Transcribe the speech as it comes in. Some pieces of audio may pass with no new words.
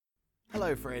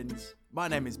Hello friends, my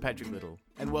name is Patrick Little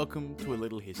and welcome to A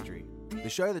Little History, the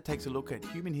show that takes a look at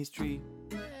human history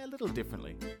a little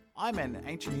differently. I'm an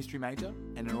ancient history major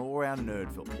and an all-round nerd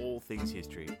for all things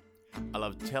history. I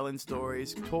love telling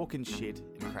stories, talking shit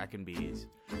and cracking beers.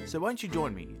 So won't you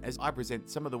join me as I present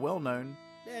some of the well-known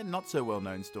and not so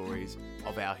well-known stories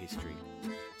of our history.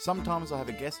 Sometimes I have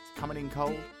a guest coming in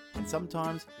cold and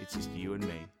sometimes it's just you and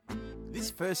me. This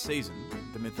first season,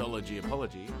 the Mythology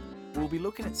Apology, we'll be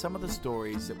looking at some of the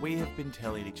stories that we have been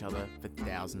telling each other for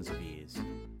thousands of years.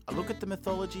 A look at the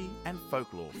mythology and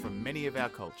folklore from many of our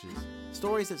cultures.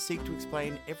 Stories that seek to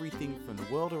explain everything from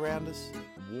the world around us,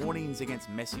 warnings against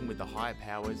messing with the higher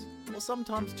powers, or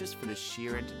sometimes just for the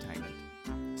sheer entertainment.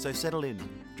 So settle in,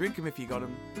 drink 'em if you got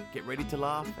 'em, get ready to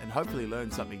laugh and hopefully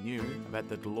learn something new about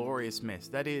the glorious mess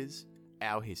that is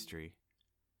our history.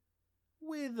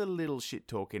 With a little shit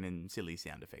talking and silly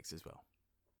sound effects as well.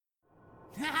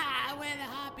 Ha! We're the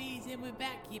Harpies and we're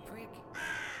back, you prick.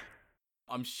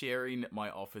 I'm sharing my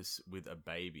office with a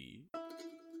baby.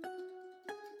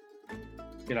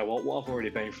 You know what I've already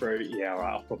been through, yeah,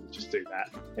 alright, I'll probably just do that.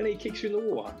 And he kicks you in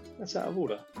the water. That's out of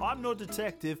order. I'm no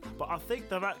detective, but I think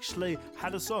they've actually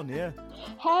had us on, yeah?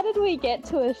 How did we get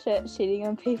to a shirt shitting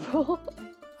on people?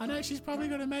 I know she's probably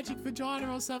got a magic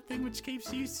vagina or something which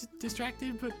keeps you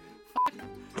distracted, but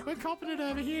we're competent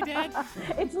over here, Dad.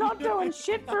 It's not doing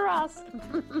shit for us.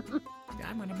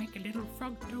 I'm gonna make a little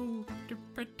frog do the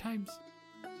bedtimes.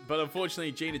 But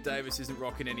unfortunately, Gina Davis isn't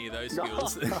rocking any of those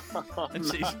skills. And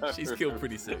she's killed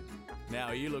pretty soon. Now,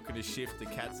 are you looking to shift the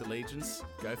cat's allegiance?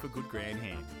 Go for good grand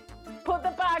hand. Put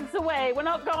the bags away. We're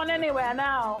not going anywhere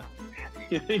now.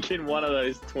 You're thinking one of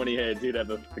those 20 heads, you'd have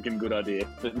a freaking good idea,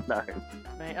 but no.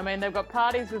 I mean, they've got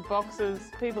parties with boxes,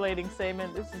 people eating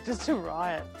semen. This is just a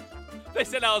riot. They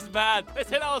said I was mad. They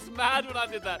said I was mad when I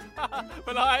did that.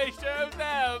 But I showed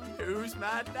them. Who's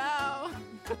mad now?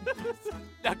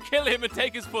 Now kill him and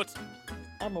take his foot.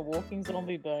 I'm a walking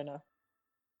zombie burner.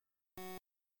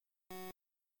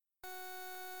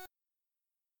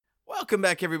 Welcome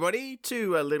back, everybody,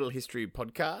 to A Little History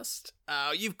podcast.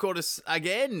 You've caught us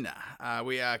again.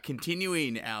 We are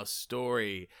continuing our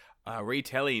story,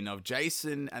 retelling of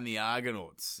Jason and the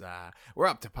Argonauts. We're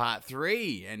up to part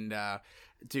 3, and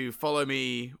to follow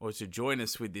me or to join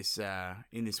us with this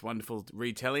in this wonderful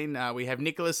retelling, we have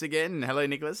Nicholas again. Hello,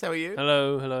 Nicholas. How are you?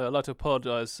 Hello. I'd like to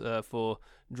apologise for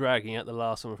dragging out the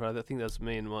last one. I think that's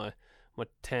me and my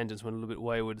tangents went a little bit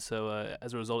wayward. So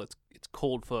as a result, it's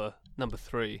called for number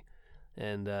 3.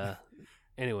 And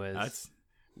anyways, that's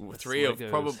 3 of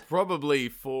probably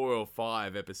 4 or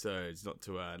 5 episodes. Not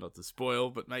to spoil,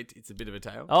 but mate, it's a bit of a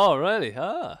tale. Oh, really?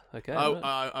 Okay.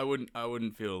 I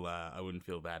wouldn't feel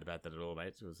bad about that at all,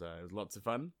 mate. It was lots of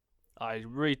fun. I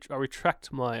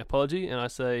retract my apology and I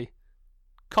say,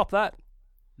 cop that.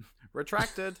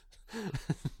 Retracted.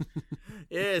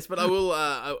 Yes, but I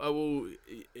will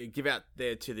give out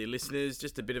there to the listeners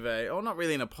just a bit of not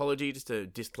really an apology, just a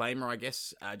disclaimer, I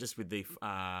guess, just with the,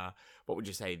 what would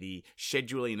you say, the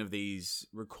scheduling of these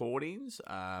recordings.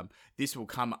 This will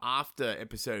come after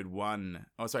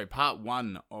part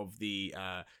 1 of the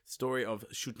story of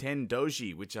Shuten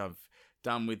Doji, which I've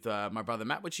done with my brother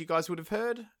Matt, which you guys would have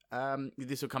heard.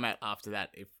 This will come out after that,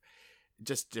 if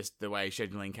just the way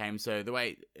scheduling came. So the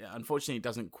way, unfortunately, it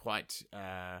doesn't quite,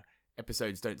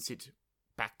 episodes don't sit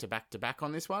back to back to back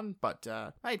on this one, but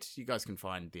mate, you guys can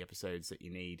find the episodes that you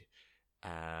need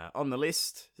on the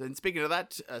list. And speaking of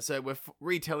that, so we're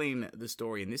retelling the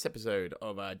story in this episode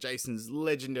of Jason's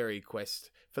legendary quest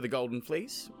for the Golden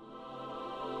Fleece.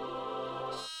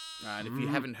 And if you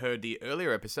haven't heard the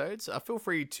earlier episodes, feel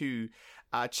free to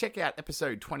check out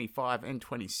episode 25 and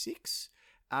 26.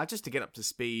 Just to get up to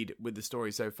speed with the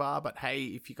story so far. But hey,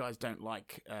 if you guys don't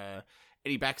like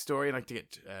any backstory and like to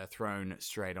get thrown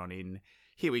straight on in,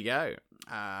 here we go.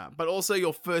 But also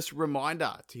your first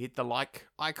reminder to hit the like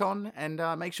icon and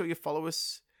make sure you follow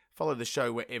the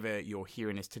show wherever you're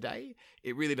hearing us today.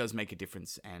 It really does make a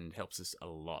difference and helps us a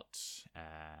lot.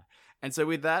 And so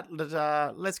with that,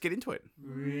 let's get into it.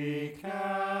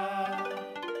 Recap.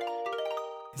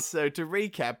 So to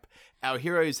recap, our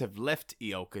heroes have left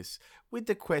Iolcus with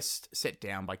the quest set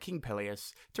down by King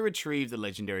Peleus to retrieve the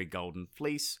legendary Golden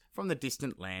Fleece from the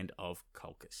distant land of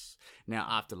Colchis. Now,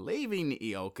 after leaving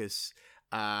Iolcus,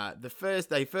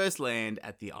 they first land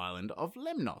at the island of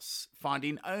Lemnos,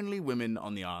 finding only women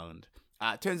on the island.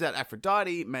 Turns out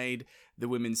Aphrodite made the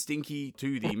women stinky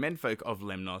to the menfolk of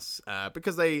Lemnos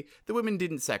because the women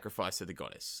didn't sacrifice to the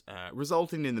goddess,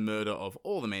 resulting in the murder of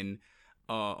all the men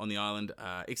on the island,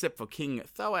 except for King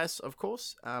Thoas, of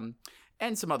course.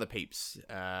 and some other peeps.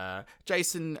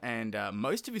 Jason and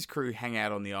most of his crew hang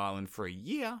out on the island for a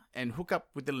year and hook up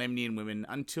with the Lemnian women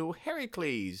until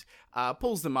Heracles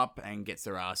pulls them up and gets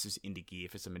their asses into gear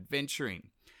for some adventuring.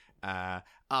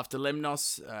 After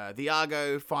Lemnos, the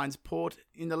Argo finds port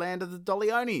in the land of the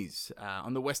Doliones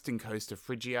on the western coast of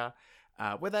Phrygia,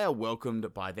 where they are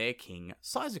welcomed by their king,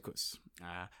 Cyzicus.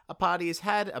 A party has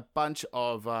had a bunch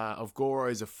of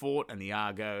Goros afort, and the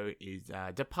Argo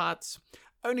departs,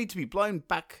 only to be blown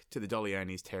back to the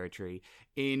Doliones territory.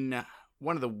 In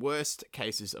one of the worst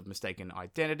cases of mistaken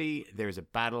identity, there is a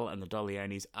battle, and the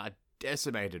Doliones are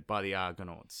decimated by the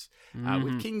Argonauts,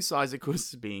 with King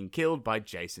Cyzicus being killed by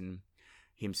Jason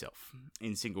himself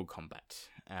in single combat.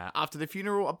 After the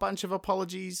funeral, a bunch of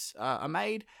apologies are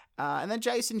made, and then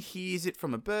Jason hears it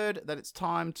from a bird that it's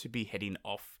time to be heading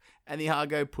off, and the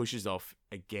Argo pushes off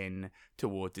again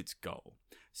towards its goal.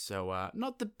 So,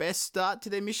 not the best start to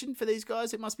their mission for these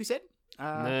guys, it must be said.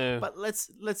 No. But let's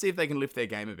see if they can lift their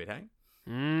game a bit, hey?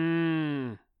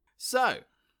 So,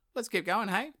 let's keep going,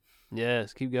 hey?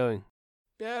 Yes, keep going.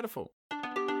 Beautiful.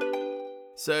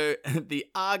 So, the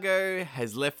Argo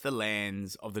has left the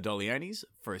lands of the Doliones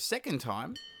for a second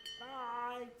time.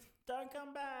 Bye. Don't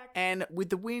come back. And with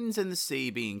the winds and the sea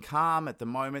being calm at the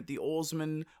moment, the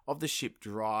oarsmen of the ship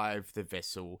drive the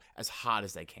vessel as hard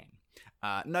as they can.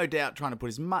 No doubt trying to put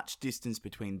as much distance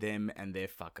between them and their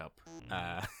fuck-up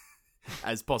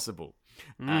as possible.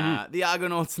 The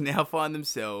Argonauts now find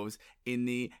themselves in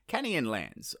the Canaan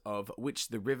lands, of which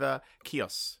the river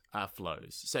Chios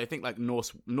flows. So think like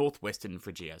northwestern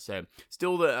Phrygia. So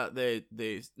still the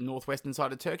northwestern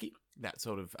side of Turkey, that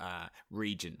sort of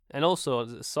region. And also,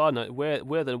 as a side note,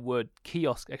 where the word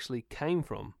kiosk actually came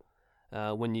from,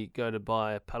 when you go to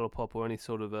buy a paddle pop or any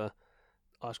sort of a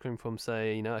ice cream from,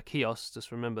 say, a kiosk,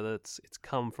 just remember that it's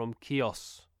come from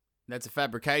Chios. That's a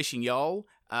fabrication, y'all,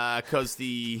 because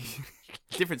the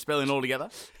different spelling altogether.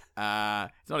 It's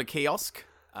not a kiosk,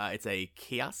 it's a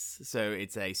kiosk, so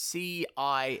it's a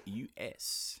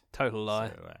C-I-U-S. Total lie.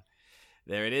 So,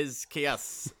 there it is,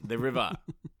 Chios, the river.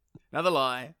 Another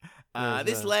lie.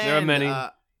 This land, there are many.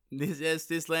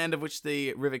 This land of which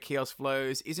the river Chios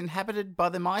flows is inhabited by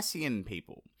the Mysian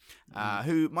people,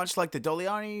 who, much like the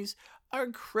Doliones, are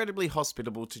incredibly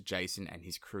hospitable to Jason and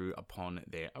his crew upon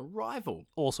their arrival.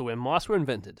 Also where mice were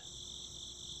invented.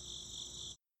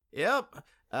 Yep.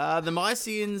 The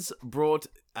Mysians brought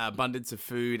abundance of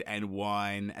food and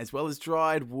wine, as well as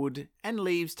dried wood and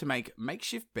leaves to make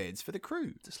makeshift beds for the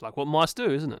crew. Just like what mice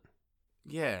do, isn't it?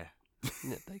 Yeah.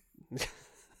 Yeah,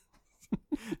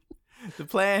 The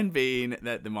plan being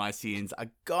that the Mysians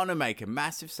are gonna make a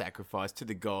massive sacrifice to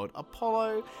the god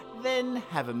Apollo, then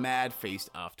have a mad feast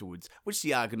afterwards, which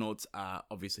the Argonauts are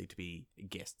obviously to be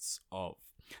guests of.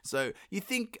 So you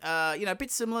think, a bit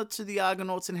similar to the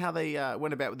Argonauts and how they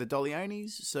went about with the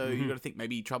Doliones. So you got to think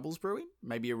maybe trouble's brewing,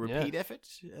 maybe a repeat effort.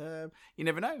 You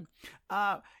never know.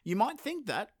 You might think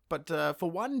that, but for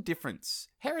one difference,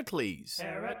 Heracles,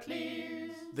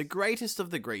 the greatest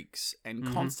of the Greeks and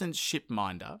constant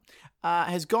shipminder,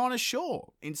 has gone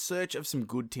ashore in search of some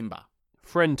good timber.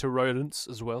 Friend to rodents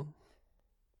as well.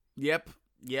 Yep.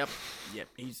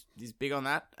 He's big on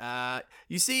that.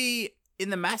 You see, in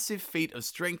the massive feat of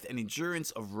strength and endurance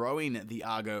of rowing the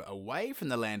Argo away from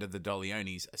the land of the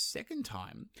Doliones a second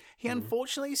time, he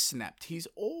unfortunately snapped his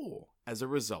oar as a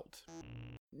result.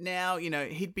 Now,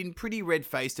 he'd been pretty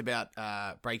red-faced about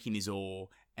breaking his oar,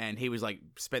 and he was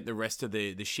spent the rest of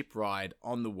the ship ride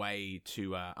on the way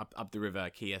to up the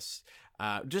river Chios,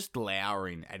 just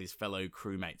glowering at his fellow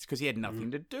crewmates because he had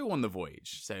nothing to do on the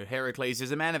voyage. So Heracles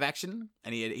is a man of action,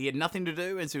 and he had nothing to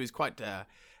do, and so he was quite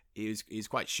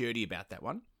quite shirty about that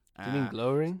one. Do you mean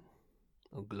glowering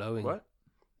or glowing? What?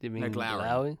 Do you mean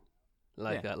glowering?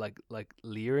 Like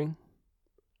leering?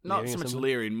 Not so much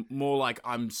leering, more like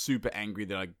I'm super angry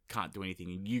that I can't do anything,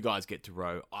 and you guys get to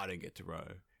row, I don't get to row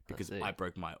because I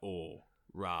broke my oar.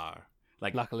 Rawr.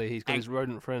 Luckily, he's got his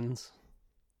rodent friends.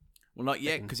 Well, not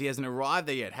yet, because he hasn't arrived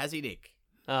there yet, has he, Nick?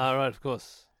 Right, of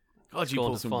course. God, you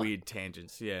pull some weird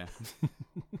tangents, yeah.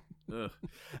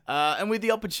 And with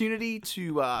the opportunity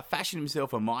to fashion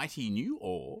himself a mighty new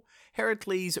oar,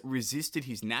 Heracles resisted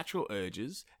his natural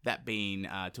urges, that being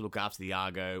to look after the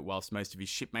Argo, whilst most of his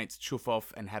shipmates chuff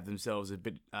off and have themselves a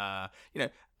bit of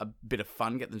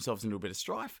fun, get themselves into a bit of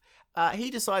strife. He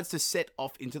decides to set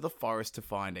off into the forest to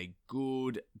find a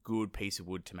good piece of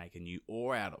wood to make a new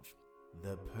oar out of.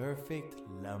 The perfect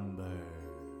lumber.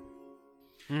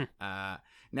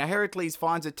 Now Heracles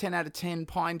finds a 10 out of 10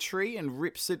 pine tree and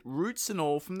rips it roots and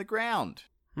all from the ground.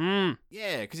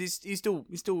 Yeah, because he's still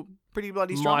pretty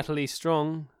bloody strong. Mightily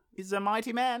strong. He's a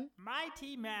mighty man.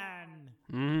 Mighty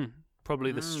man.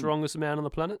 probably the strongest man on the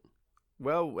planet.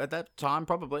 Well, at that time,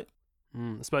 probably.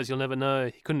 I suppose you'll never know.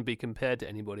 He couldn't be compared to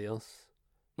anybody else.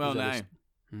 Well, He's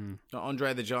no.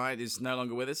 Andre the Giant is no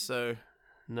longer with us, so...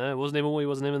 No, he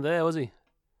wasn't even there, was he?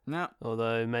 No.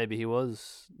 Although maybe he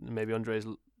was. Maybe Andre's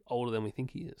older than we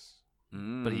think he is.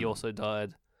 But he also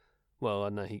died. Well, I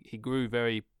don't know. He grew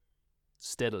very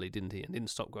steadily, didn't he? And didn't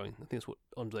stop growing. I think that's what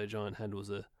Andre the Giant had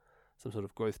was some sort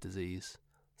of growth disease.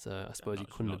 So I suppose he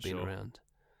couldn't have been around.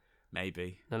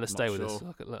 Maybe. Now let's stay with this.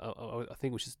 I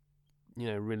think we should,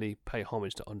 really pay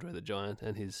homage to Andre the Giant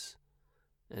and his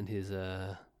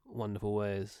wonderful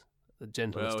ways. The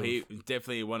gentlest. Well, he was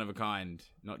definitely one of a kind,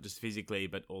 not just physically,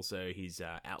 but also his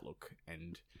outlook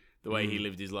and the way he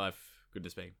lived his life. Good to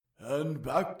speak. And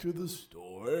back to the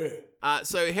story.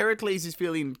 So Heracles is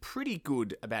feeling pretty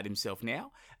good about himself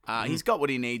now. He's got what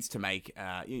he needs to make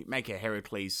a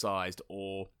Heracles-sized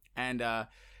oar, and go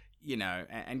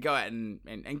out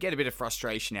and get a bit of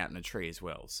frustration out in a tree as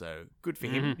well. So good for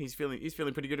him. He's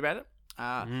feeling pretty good about it.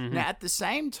 Now, at the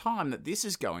same time that this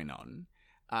is going on,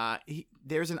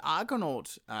 there is an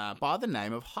Argonaut by the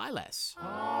name of Hylas,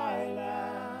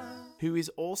 who is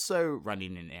also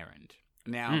running an errand.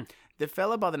 Now, the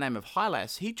fella by the name of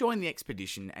Hylas, he joined the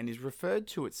expedition and is referred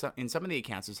to in some of the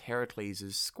accounts as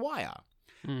Heracles' squire.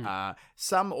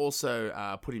 Some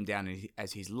also put him down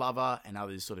as his lover, and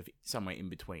others sort of somewhere in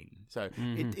between. So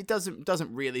it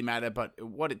doesn't really matter, but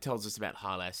what it tells us about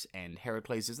Hylas and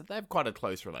Heracles is that they have quite a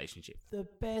close relationship. The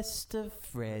best of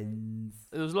friends.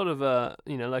 There was a lot of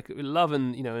love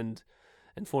and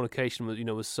fornication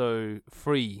was so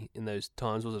free in those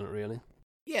times, wasn't it? Really.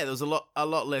 Yeah, there was a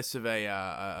lot less of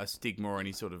a stigma or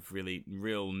any sort of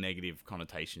real negative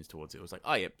connotations towards it. It was like,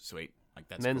 oh, yep, sweet. Like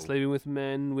that's men cool. sleeping with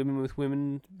men, women with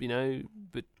women,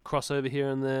 but crossover here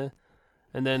and there.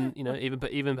 And then,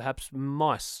 even perhaps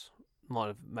mice might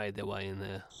have made their way in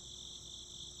there.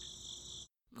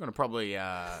 I'm going to probably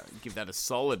give that a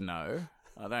solid no.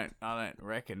 I don't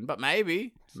reckon. But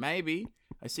maybe.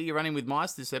 I see you running with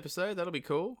mice this episode. That'll be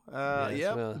cool.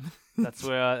 Yes, well, that's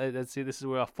where this is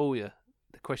where I fool you.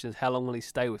 The question is, how long will he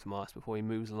stay with mice before he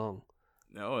moves along?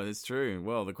 Oh, that's true.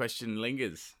 Well, the question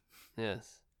lingers.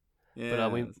 Yes. Yeah.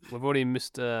 But we've already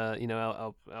missed,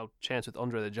 our chance with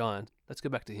Andre the Giant. Let's go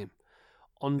back to him.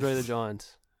 Andre the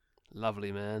Giant,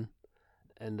 lovely man,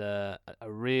 and a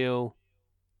real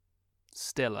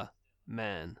stellar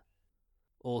man.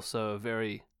 Also a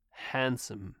very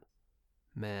handsome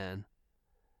man,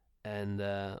 and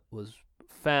was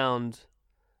found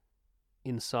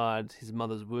inside his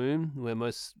mother's womb, where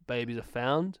most babies are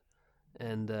found,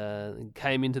 and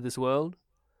came into this world.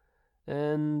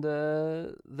 And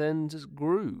then just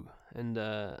grew, and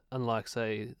unlike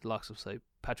the likes of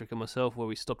Patrick and myself, where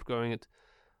we stopped growing at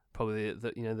probably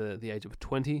the age of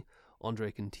 20,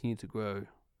 Andre continued to grow,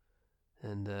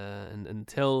 and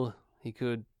until he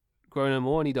could grow no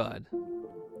more, and he died.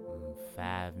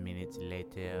 5 minutes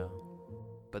later.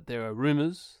 But there are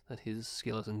rumors that his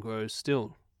skeleton grows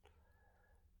still.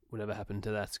 Whatever happened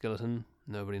to that skeleton,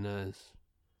 nobody knows.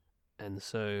 And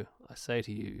so I say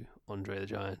to you, Andre the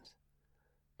Giant,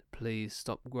 please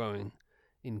stop growing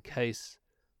in case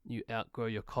you outgrow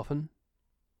your coffin,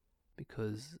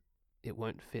 because it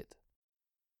won't fit.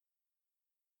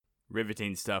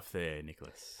 Riveting stuff there,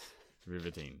 Nicholas.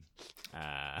 Riveting.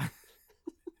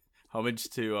 Homage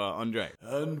to Andre.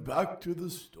 And back to the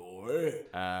story.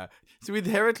 So with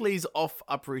Heracles off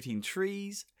uprooting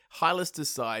trees, Hylas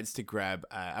decides to grab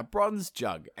a bronze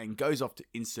jug and goes off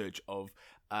in search of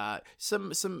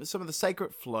some of the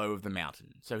sacred flow of the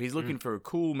mountain. So he's looking for a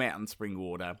cool mountain spring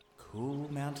water. Cool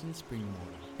mountain spring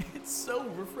water. It's so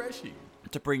refreshing.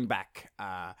 To bring back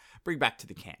to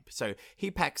the camp. So he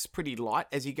packs pretty light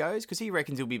as he goes, because he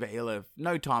reckons he'll have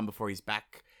no time before he's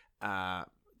back.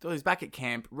 He's back at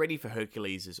camp, ready for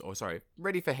Heracles'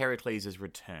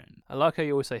 return. I like how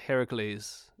you always say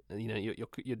Heracles.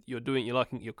 You're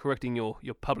correcting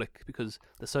your public, because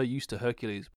they're so used to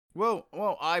Hercules. Well,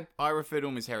 I refer to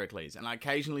him as Heracles, and I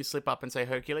occasionally slip up and say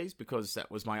Hercules because that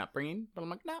was my upbringing. But I'm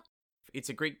like, nah, it's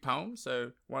a Greek poem,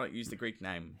 so why not use the Greek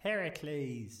name?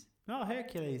 Heracles, not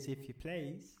Hercules, if you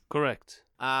please. Correct.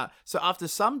 So after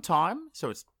some time,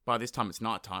 by this time it's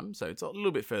night time, so it's a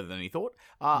little bit further than he thought.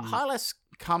 Hylas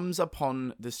comes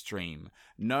upon the stream,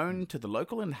 known to the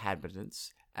local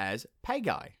inhabitants as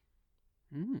Pagae.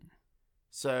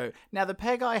 So now the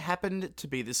Pagae happened to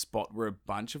be the spot where a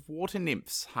bunch of water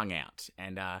nymphs hung out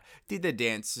and did their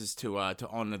dances to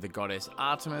honor the goddess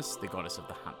Artemis, the goddess of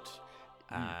the hunt.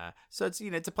 So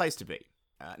it's a place to be.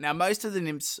 Now most of the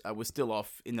nymphs were still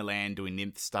off in the land doing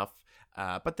nymph stuff,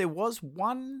 but there was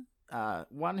one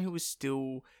one who is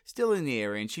still in the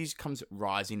area, and she comes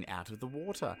rising out of the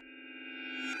water.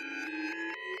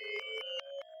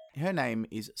 Her name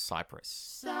is Cypress.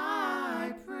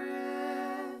 Cypress.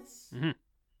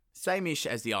 Same-ish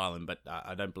as the island, but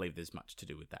I don't believe there's much to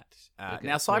do with that. Okay,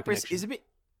 Now, no Cypress connection. is a bit...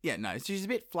 Yeah, no, she's a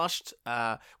bit flushed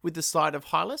with the sight of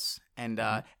Hylas, and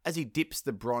as he dips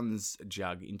the bronze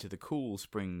jug into the cool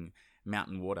spring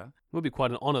mountain water... It would be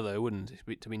quite an honour, though, wouldn't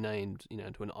it, to be named,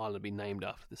 to an island be named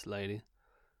after this lady? I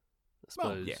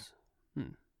Well, suppose. yeah.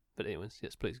 But anyways,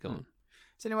 yes, please go on.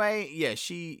 So anyway, yeah,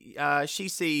 she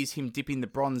sees him dipping the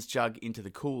bronze jug into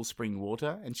the cool spring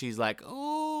water, and she's like,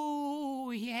 Oh,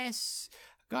 yes.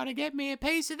 Gotta get me a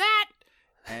piece of that.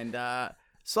 and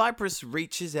Cypress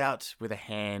reaches out with a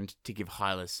hand to give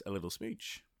Hylas a little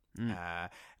smooch.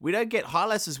 We don't get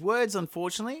Hylas's words,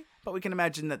 unfortunately, but we can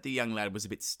imagine that the young lad was a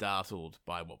bit startled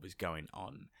by what was going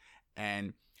on.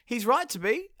 And he's right to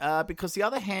be, because the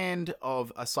other hand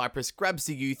of Cypress grabs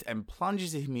the youth and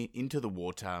plunges him into the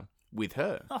water with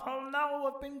her. Oh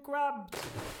no, I've been grabbed.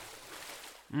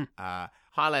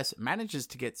 Hylas manages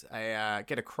to get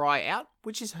a cry out,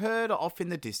 which is heard off in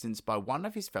the distance by one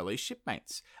of his fellow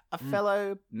shipmates, a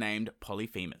fellow named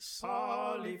Polyphemus.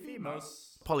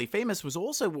 Polyphemus was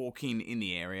also walking in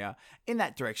the area in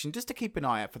that direction just to keep an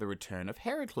eye out for the return of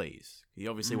Heracles. He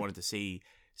obviously wanted to see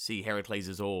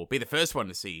Heracles' oar, be the first one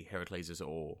to see Heracles'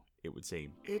 oar, it would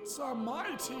seem. It's a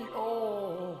mighty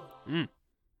oar.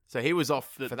 So he was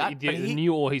off for that. The but he,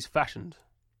 new oar he's fashioned.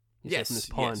 He's Yes, from this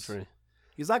pine yes. tree.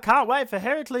 He's like, can't wait for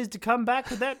Heracles to come back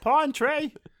with that pine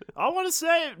tree. I want to see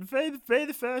it. Be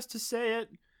the first to see it.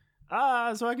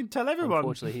 So I can tell everyone.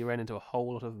 Unfortunately, he ran into a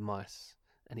whole lot of mice,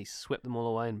 and he swept them all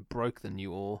away and broke the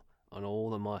new oar on all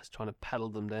the mice, trying to paddle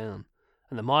them down.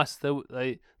 And the mice, they didn't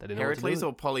know what to Heracles do.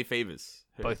 or Polyphemus?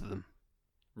 Both of them.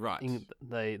 Right.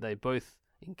 They both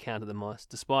encountered the mice,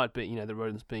 despite being the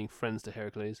rodents being friends to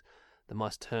Heracles. The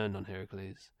mice turned on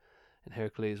Heracles, and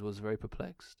Heracles was very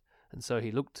perplexed. And so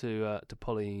he looked to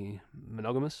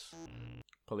Polyphemus,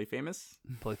 Polyphemus?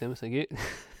 thank you.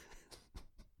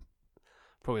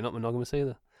 Probably not monogamous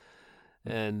either.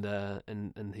 And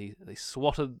he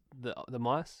swatted the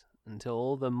mice until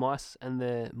all the mice and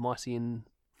their Mysian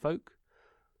folk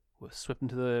were swept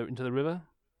into the river.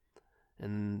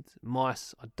 And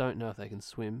mice, I don't know if they can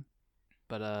swim,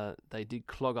 but they did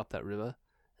clog up that river.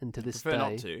 And to this Prefer day,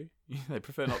 not to. They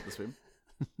prefer not to swim.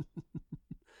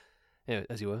 yeah,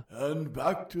 as you were. And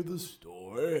back to the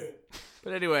story.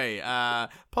 But anyway,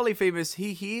 Polyphemus,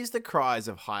 he hears the cries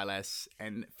of Hylas,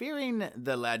 and fearing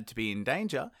the lad to be in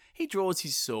danger, he draws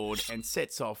his sword and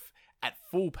sets off at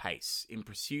full pace in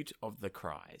pursuit of the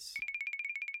cries.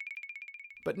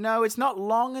 But no, it's not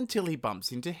long until he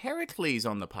bumps into Heracles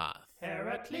on the path.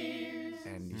 Heracles.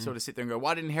 And you sort of sit there and go,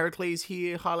 why didn't Heracles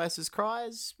hear Hylas's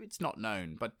cries? It's not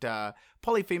known. But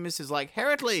Polyphemus is like,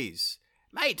 Heracles,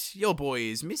 mate, your boy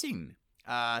is missing.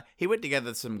 He went to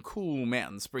gather some cool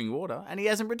mountain spring water, and he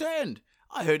hasn't returned.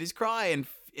 I heard his cry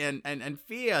and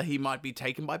fear he might be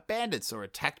taken by bandits or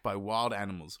attacked by wild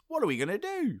animals. What are we going to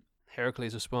do?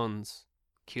 Heracles responds,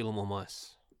 kill them all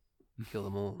mice. Kill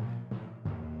them all.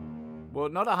 Well,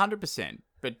 not 100%,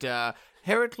 but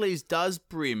Heracles does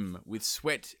brim with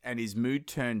sweat and his mood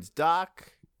turns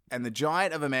dark, and the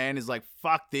giant of a man is like,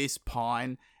 fuck this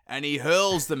pine, and he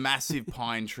hurls the massive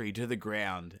pine tree to the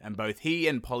ground, and both he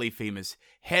and Polyphemus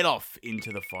head off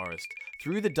into the forest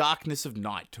through the darkness of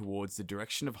night towards the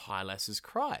direction of Hylas's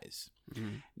cries.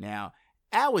 Now,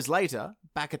 hours later,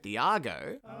 back at the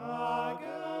Argo,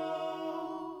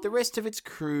 the rest of its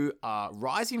crew are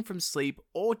rising from sleep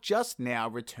or just now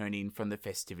returning from the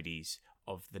festivities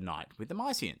of the night with the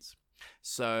Mysians.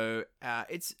 So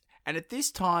and at this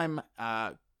time,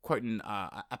 quoting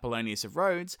Apollonius of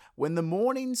Rhodes, when the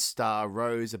morning star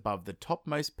rose above the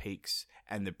topmost peaks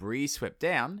and the breeze swept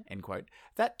down, end quote,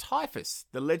 that Typhus,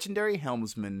 the legendary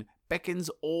helmsman, beckons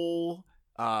all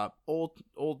that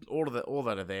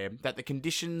are there, that the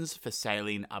conditions for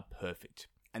sailing are perfect,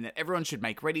 and that everyone should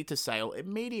make ready to sail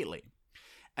immediately.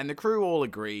 And the crew all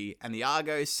agree, and the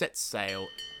Argo sets sail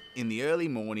in the early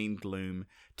morning gloom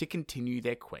to continue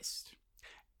their quest.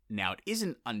 Now, it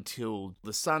isn't until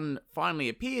the sun finally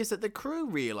appears that the crew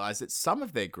realise that some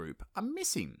of their group are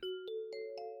missing.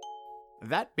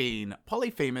 That being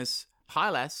Polyphemus,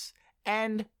 Hylas,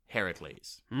 and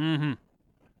Heracles. Mm-hmm.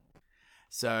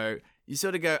 So you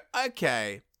sort of go,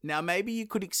 okay, now maybe you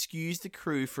could excuse the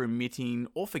crew for omitting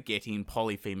or forgetting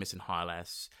Polyphemus and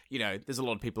Hylas. You know, there's a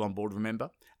lot of people on board,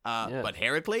 remember? But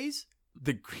Heracles,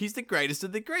 he's the greatest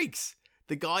of the Greeks.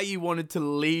 The guy you wanted to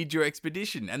lead your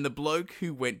expedition, and the bloke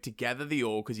who went to gather the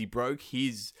ore because he broke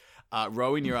his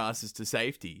rowing your asses to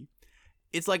safety.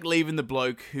 It's like leaving the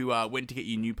bloke who went to get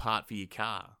you a new part for your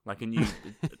car, like a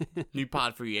new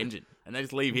part for your engine, and they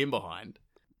just leave him behind.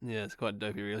 Yeah, it's quite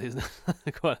dopey, really, isn't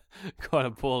it? quite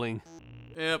appalling.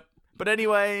 Yep. But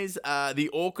anyways, the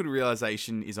awkward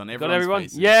realization is on Got everyone's everyone?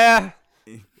 faces. Yeah.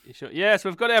 You sure? Yes,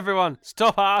 we've got everyone.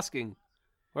 Stop asking.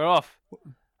 We're off.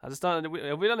 I just don't.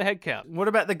 Have we done a head count? What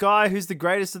about the guy who's the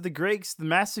greatest of the Greeks, the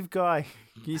massive guy?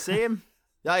 Can you see him?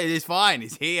 Yeah, he's fine.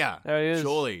 He's here. There he is.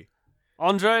 Surely.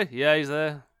 Andre? Yeah, he's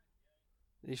there.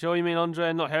 You sure you mean Andre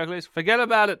and not Heracles? Forget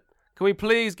about it. Can we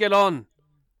please get on?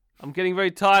 I'm getting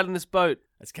very tired on this boat.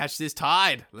 Let's catch this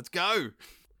tide. Let's go.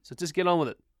 So just get on with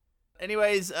it.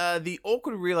 Anyways, the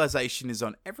awkward realization is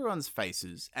on everyone's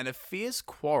faces, and a fierce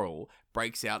quarrel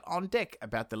breaks out on deck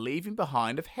about the leaving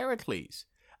behind of Heracles.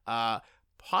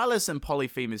 Hylas and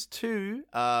Polyphemus too,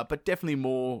 but definitely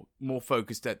more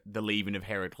focused at the leaving of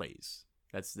Heracles.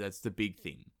 That's the big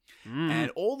thing. And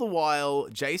all the while,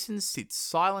 Jason sits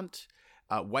silent,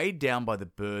 weighed down by the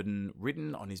burden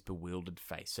written on his bewildered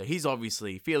face. So he's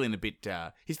obviously feeling a bit.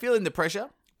 He's feeling the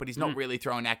pressure, but he's not really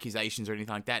throwing accusations or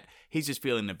anything like that. He's just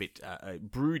feeling a bit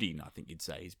brooding, I think you'd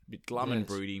say. He's a bit glum and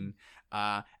brooding.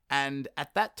 And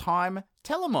at that time,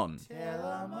 Telamon,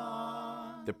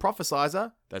 the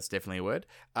prophesizer, that's definitely a word,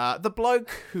 the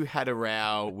bloke who had a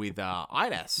row with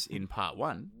Idas in part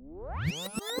 1.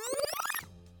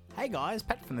 Hey guys,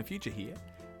 Pat from the future here.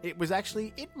 It was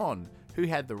actually Itmon who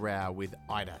had the row with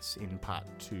Idas in part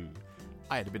 2.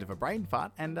 I had a bit of a brain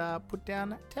fart and put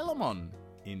down Telamon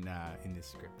in this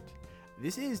script.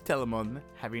 This is Telamon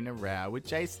having a row with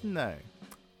Jason though.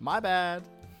 My bad.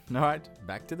 Alright,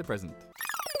 back to the present.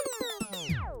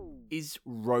 Is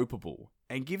ropeable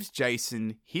and gives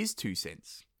Jason his 2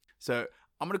 cents. So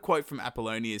I'm going to quote from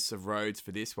Apollonius of Rhodes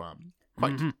for this one.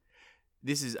 Quote.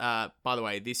 This is, by the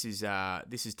way, this is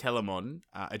Telamon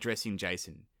addressing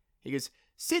Jason. He goes,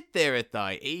 "Sit there at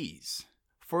thy ease,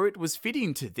 for it was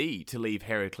fitting to thee to leave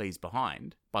Heracles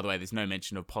behind." By the way, there's no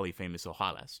mention of Polyphemus or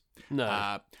Hylas.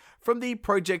 No. From the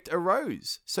project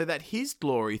arose, so that his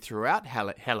glory throughout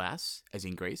Hellas, as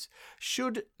in Greece,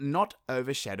 should not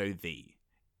overshadow thee.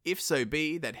 If so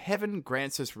be that heaven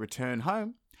grants us return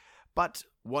home, but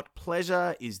what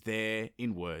pleasure is there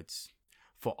in words?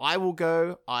 For I will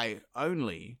go, I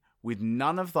only, with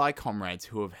none of thy comrades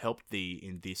who have helped thee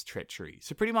in this treachery.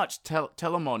 So pretty much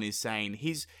Telamon is saying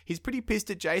he's pretty pissed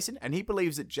at Jason, and he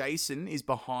believes that Jason is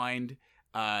behind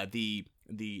the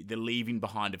leaving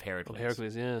behind of Heracles.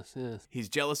 Heracles, yes. He's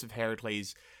jealous of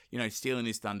Heracles, stealing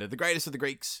his thunder, the greatest of the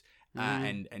Greeks.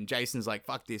 And Jason's like,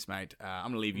 fuck this, mate.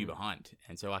 I'm going to leave you behind.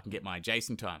 And so I can get my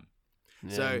Jason time.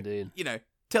 Yeah, So, indeed.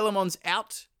 Telamon's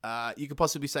out. You could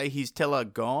possibly say he's Tela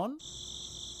gone.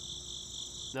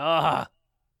 Ah,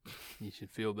 you should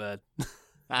feel bad.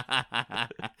 And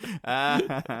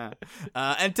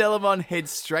Telamon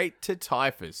heads straight to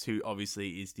Typhus, who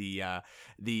obviously is the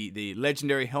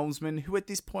legendary helmsman, who at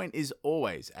this point is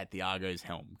always at the Argo's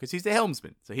helm, because he's the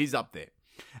helmsman, so he's up there.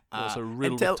 Also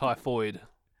riddled with typhoid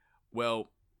Well,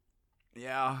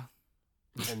 yeah.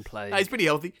 and plague. No, he's pretty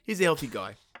healthy. He's a healthy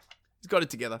guy. He's got it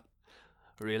together.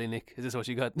 Really, Nick? Is this what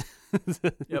you got?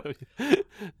 Yep.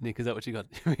 Nick, is that what you got?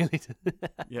 Really?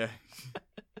 Yeah.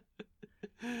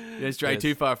 You don't stray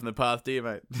too far from the path, do you,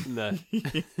 mate? No.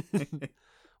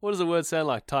 What does the word sound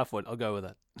like? Typhoid. I'll go with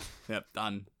that. Yep,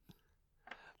 done.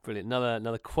 Brilliant.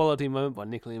 Another quality moment by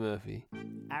Nick Lee Murphy.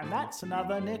 And that's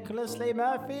another Nicholas Lee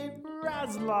Murphy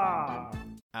Razzler.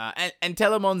 And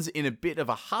Telamon's in a bit of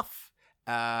a huff.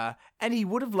 And he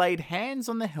would have laid hands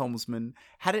on the helmsman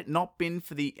had it not been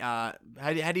for the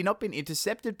had he not been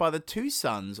intercepted by the 2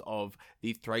 sons of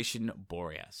the Thracian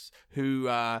Boreas, who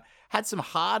had some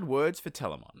hard words for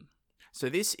Telamon. So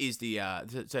this is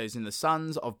so it's in the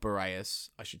sons of Boreas,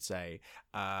 I should say.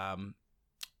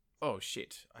 Oh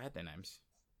shit, I had their names.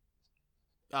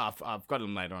 I've got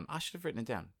them later on. I should have written it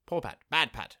down. Poor Pat,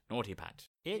 bad Pat, naughty Pat.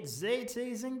 It's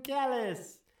ZTs and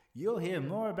Gallus. You'll hear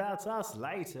more about us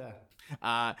later.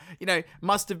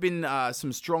 Must have been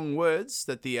some strong words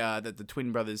that the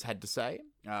twin brothers had to say,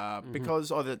 that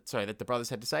the brothers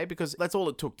had to say, because that's all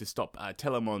it took to stop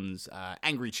Telamon's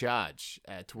angry charge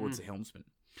towards the helmsman.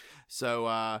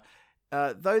 So,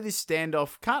 though this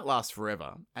standoff can't last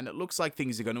forever, and it looks like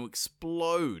things are going to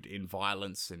explode in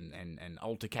violence and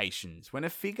altercations, when a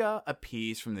figure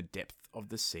appears from the depth of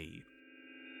the sea.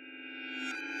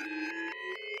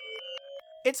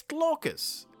 It's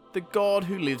Glaucus, the god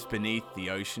who lives beneath the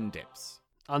ocean depths.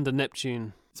 Under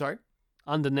Neptune. Sorry?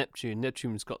 Under Neptune.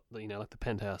 Neptune's got, like the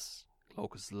penthouse.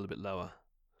 Glaucus is a little bit lower.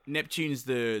 Neptune's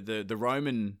the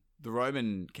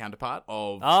Roman counterpart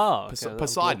of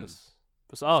Poseidon.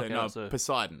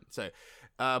 Poseidon. So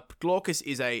Glaucus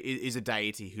is a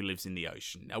deity who lives in the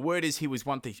ocean. Now, word is he was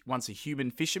once a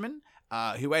human fisherman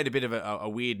who ate a bit of a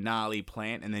weird, gnarly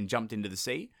plant and then jumped into the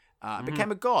sea.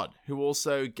 Became a god who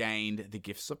also gained the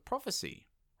gifts of prophecy.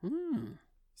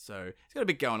 So he's got a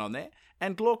bit going on there.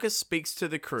 And Glaucus speaks to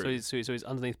the crew. So he's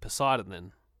underneath Poseidon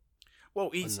then? Well,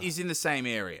 he's in the same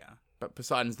area, but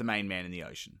Poseidon's the main man in the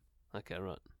ocean. Okay,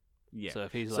 right. Yeah. So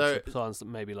if he's like Poseidon's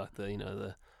maybe like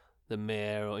the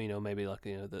mayor, or maybe like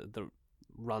the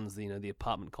runs the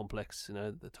apartment complex,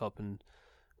 at the top, and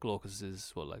Glaucus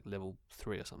is like level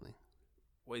 3 or something.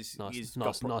 Well,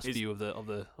 nice view of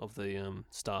the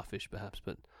starfish perhaps,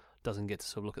 but doesn't get to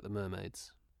sort of look at the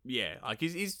mermaids. Yeah, like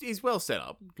he's well set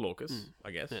up, Glaucus,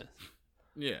 I guess.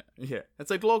 Yeah. Yeah. And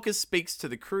so Glaucus speaks to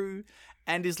the crew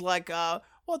and is like,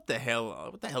 what the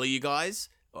hell are you guys?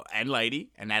 And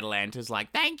lady, and Atalanta's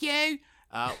like, thank you.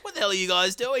 What the hell are you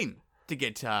guys doing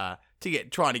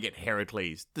trying to get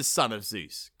Heracles, the son of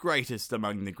Zeus, greatest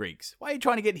among the Greeks? Why are you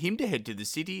trying to get him to head to the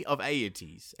city of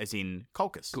Aeetes, as in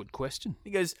Colchis? Good question.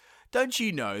 He goes, don't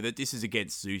you know that this is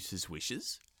against Zeus's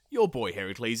wishes? Your boy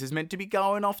Heracles is meant to be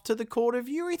going off to the court of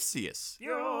Eurystheus.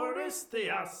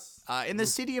 In the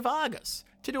city of Argos,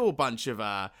 to do a bunch of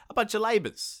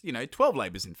labours. 12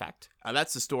 labours, in fact.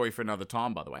 That's a story for another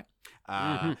time, by the way.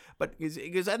 But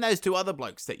because and those 2 other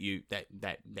blokes that you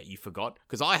forgot,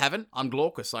 because I haven't. I'm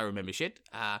Glaucus. I remember shit.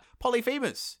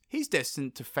 Polyphemus. He's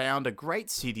destined to found a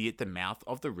great city at the mouth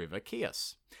of the river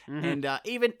Chios. And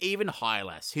even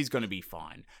Hylas, he's going to be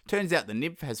fine. Turns out the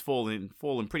nymph has fallen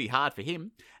pretty hard for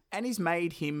him, and he's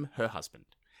made him her husband.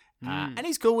 And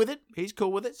he's cool with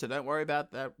it. So don't worry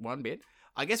about that one bit.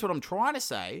 I guess what I'm trying to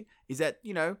say is that,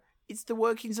 it's the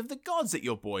workings of the gods that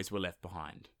your boys were left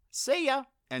behind. See ya.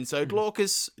 And so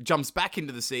Glaucus jumps back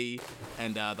into the sea,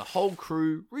 and the whole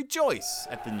crew rejoice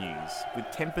at the news,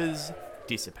 with tempers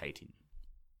dissipating.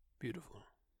 Beautiful.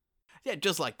 Yeah,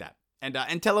 just like that. And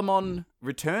Telamon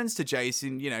returns to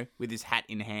Jason, with his hat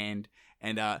in hand,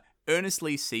 and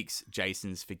earnestly seeks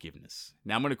Jason's forgiveness.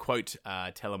 Now I'm going to quote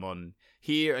Telamon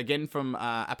here again from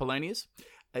Apollonius.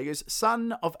 He goes,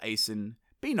 "Son of Aeson,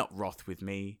 be not wroth with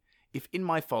me, if in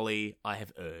my folly I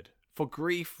have erred. For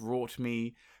grief wrought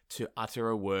me to utter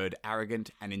a word arrogant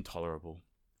and intolerable.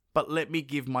 But let me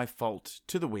give my fault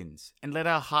to the winds, and let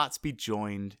our hearts be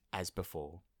joined as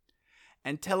before."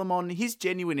 And Telamon, he's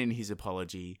genuine in his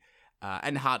apology,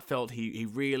 and heartfelt. He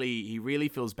really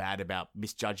feels bad about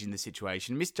misjudging the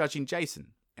situation, misjudging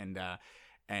Jason. And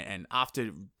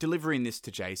after delivering this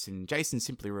to Jason, Jason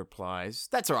simply replies,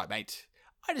 "That's all right, mate.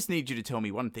 I just need you to tell me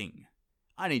one thing.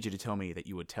 I need you to tell me that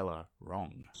you would tell her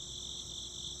wrong."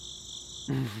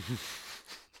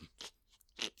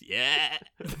 Yeah.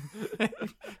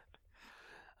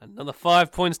 Another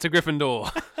 5 points to Gryffindor.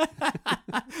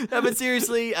 No, but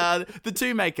seriously, the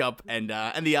 2 make up, and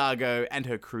the Argo and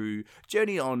her crew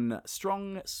journey on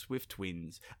strong, swift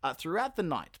winds throughout the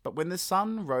night. But when the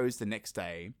sun rose the next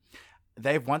day,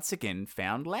 they've once again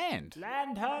found land.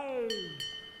 Land ho!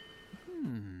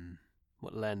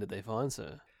 What land did they find,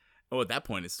 sir? Oh, at that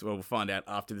point, we'll find out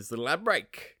after this little ad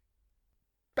break.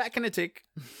 Back in a tick.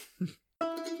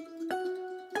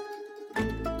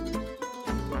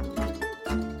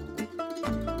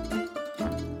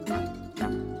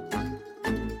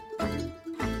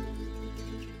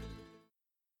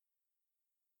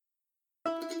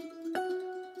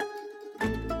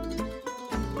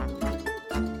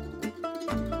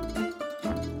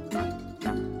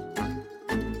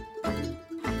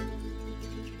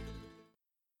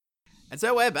 And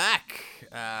so we're back.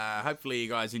 Hopefully you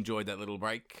guys enjoyed that little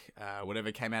break,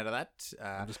 whatever came out of that.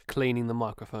 I'm just cleaning the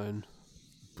microphone.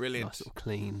 Brilliant. Nice little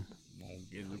clean. Well,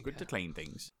 it's good to clean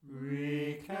things.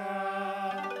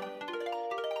 Recap.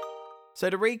 So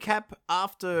to recap,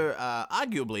 after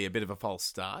arguably a bit of a false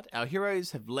start, our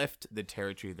heroes have left the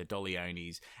territory of the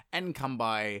Doliones and come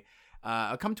to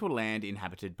a land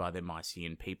inhabited by the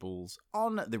Mysian peoples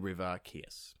on the river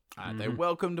Chios. They're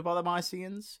welcomed by the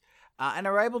Mysians, and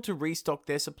are able to restock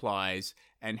their supplies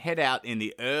and head out in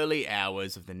the early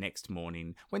hours of the next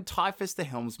morning when Typhus the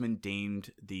helmsman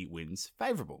deemed the winds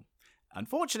favourable.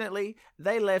 Unfortunately,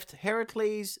 they left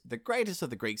Heracles, the greatest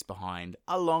of the Greeks, behind,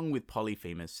 along with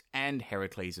Polyphemus and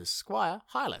Heracles' squire,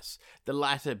 Hylas, the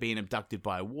latter being abducted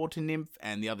by a water nymph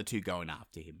and the other 2 going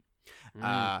after him.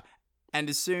 And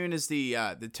as soon as the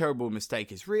terrible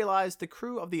mistake is realised, the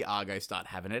crew of the Argo start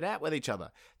having it out with each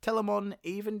other. Telamon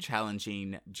even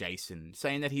challenging Jason,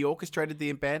 saying that he orchestrated the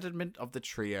abandonment of the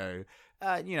trio,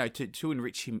 to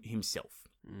enrich himself.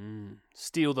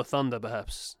 Steal the thunder,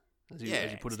 perhaps, as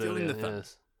you put it stealing earlier. the thunder.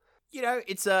 Yes.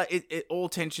 it's all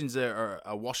tensions are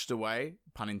washed away,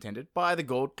 pun intended, by the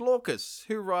god Glaucus,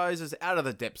 who rises out of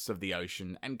the depths of the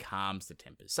ocean and calms the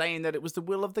tempest, saying that it was the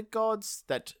will of the gods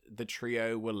that the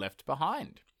trio were left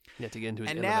behind. He had to get into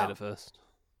his And elevator now- first.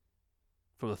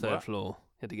 From the third What? floor.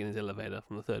 He had to get in his elevator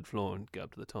from the third floor and go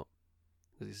up to the top.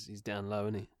 Because he's down low,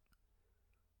 isn't he?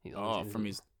 He's From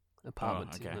his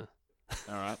apartment. okay. You know.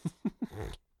 all right,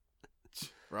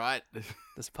 right.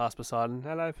 Just past Poseidon.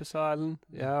 Hello, Poseidon.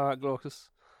 Yeah, all right, Glaucus.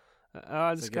 All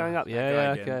right, just So going go- up. that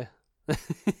Yeah, guy okay.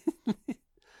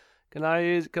 Can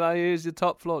I use your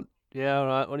top floor? Yeah, all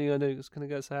right. What are you gonna do? Just gonna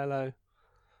go say hello.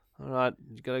 All right,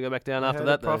 you gotta go back down I after heard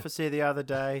that. a prophecy the other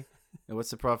day.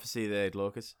 What's the prophecy there,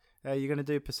 Glaucus? You're going to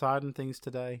do Poseidon things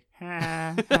today.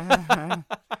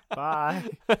 Bye.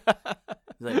 He's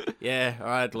like, yeah, all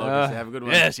right, Glaucus, have a good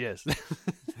one. Yes, yes.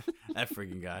 That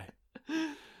freaking guy.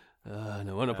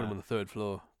 No wonder I put him on the third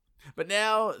floor. But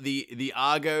now the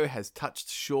Argo has touched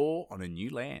shore on a new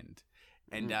land.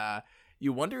 And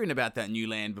you're wondering about that new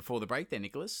land before the break there,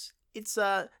 Nicholas. It's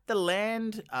the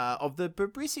land of the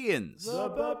Babricians. The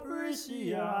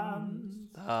Babricians.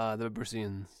 The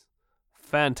Babricians.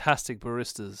 Fantastic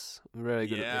baristas. Very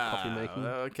good at their coffee making.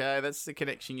 Okay, that's the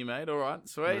connection you made. All right,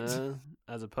 sweet.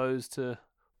 As opposed to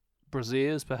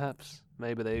braziers, perhaps.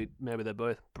 Maybe they're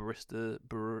both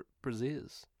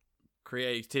braziers.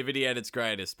 Creativity at its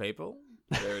greatest, people.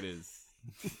 There it is.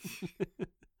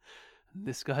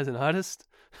 This guy's an artist.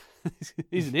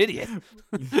 He's an idiot.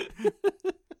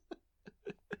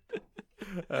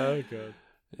 Oh, God.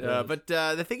 But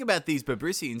the thing about these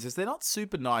Babricians is they're not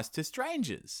super nice to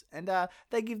strangers. And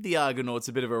they give the Argonauts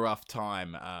a bit of a rough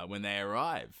time when they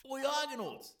arrive. Oi,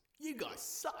 Argonauts, you guys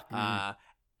suck.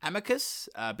 Amycus,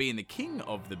 being the king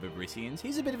of the Babricians,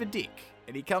 he's a bit of a dick.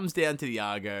 And he comes down to the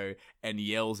Argo and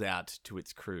yells out to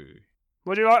its crew.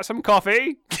 Would you like some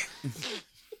coffee?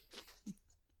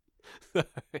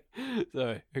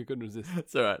 Sorry, who couldn't resist?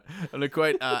 It's all right. I'm going to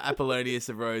quote Apollonius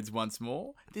of Rhodes once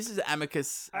more. This is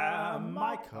Amycus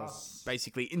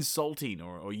basically insulting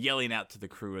or yelling out to the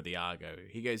crew of the Argo.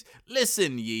 He goes,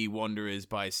 "Listen, ye wanderers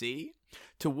by sea,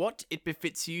 to what it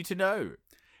befits you to know.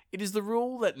 It is the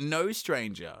rule that no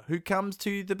stranger who comes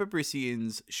to the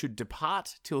Babricians should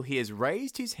depart till he has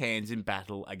raised his hands in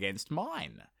battle against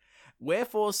mine.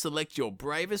 Wherefore select your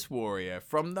bravest warrior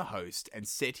from the host and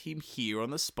set him here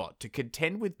on the spot to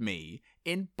contend with me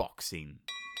in boxing."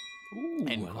 Ooh,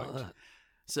 End I quote. like that.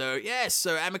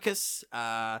 So Amycus,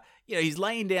 he's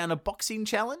laying down a boxing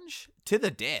challenge to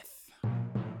the death.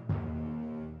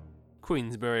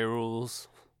 Queensberry rules.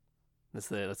 That's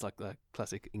like the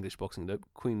classic English boxing dope.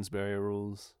 Queensberry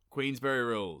rules. Queensberry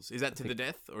rules. Is that to the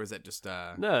death, or is that just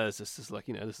No, it's just like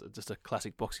just a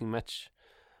classic boxing match.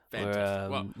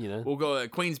 fantastic? Where, We'll go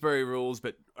Queensberry rules,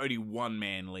 but only one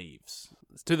man leaves.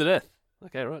 it's to the death.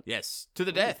 Okay, right. Yes, to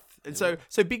the death. And so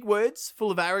big words,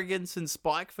 full of arrogance and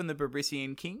spike from the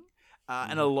Babrician king,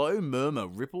 and a low murmur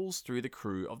ripples through the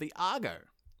crew of the Argo.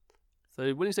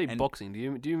 So when you say And- boxing,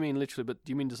 do you mean literally? But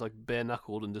do you mean just like bare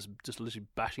knuckled and just literally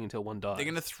bashing until one dies? They're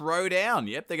going to throw down.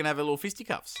 Yep, they're going to have a little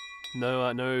fisticuffs.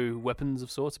 No weapons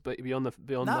of sorts, but beyond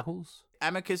No. knuckles.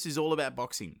 Amycus is all about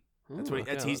boxing. That's Ooh, that's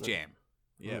okay, his I like that. jam.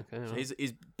 Yeah, Okay, so right.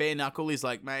 his bare knuckle is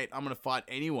like, mate, I'm gonna fight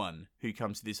anyone who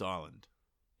comes to this island.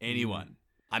 Anyone.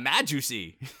 I'm mad, you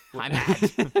see. I'm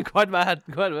mad. Quite mad.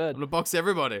 I'm gonna box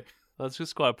everybody. That's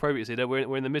just quite appropriate. See, that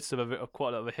we're in the midst of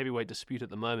quite a heavyweight dispute at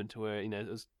the moment, where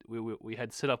we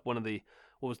had set up one of the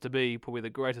what was to be probably the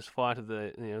greatest fight of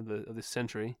of this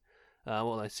century.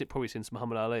 Probably since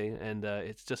Muhammad Ali, and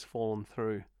it's just fallen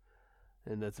through,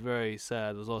 and that's very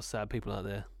sad. There's a lot of sad people out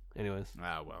there. Anyways,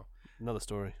 Ah well. another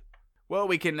story. Well,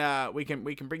 we can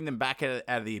bring them back out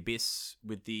of the abyss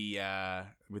with the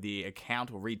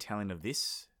account or retelling of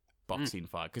this boxing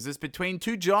fight, because it's between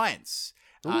two giants.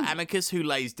 Amycus, who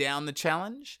lays down the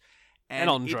challenge, and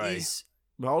Andre. It is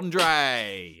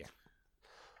Andre.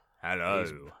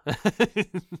 Hello.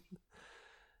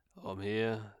 I'm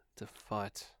here to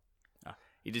fight.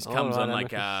 He just All comes right, on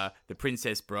like Amycus. the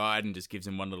Princess Bride and just gives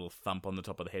him one little thump on the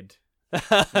top of the head.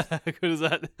 How good is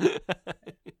that?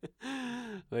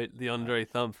 Wait, the Andre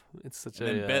thump. It's such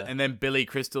And then Billy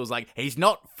Crystal's like, he's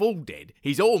not full dead,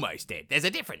 he's almost dead. There's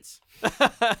a difference.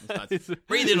 Starts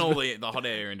breathing all the hot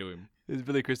air into him. Is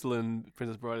Billy Crystal and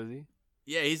Princess Bride, is he?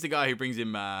 Yeah, he's the guy who brings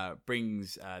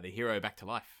the hero back to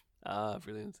life. Ah,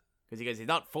 brilliant. Because he goes, he's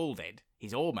not full dead,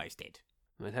 he's almost dead.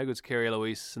 I mean, how good's Carrie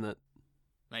Eloise in that?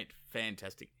 Mate,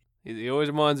 fantastic. He always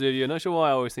reminds me of you. I'm not sure why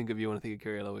I always think of you when I think of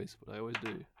Carrie Eloise, but I always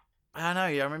do. I know,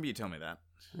 yeah, I remember you telling me that.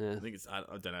 Yeah. I think it's, I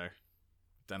don't know.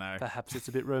 Don't know. Perhaps it's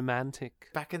a bit romantic.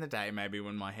 Back in the day, maybe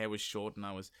when my hair was short and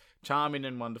I was charming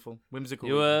and wonderful, whimsical.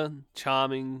 You were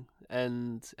charming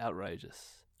and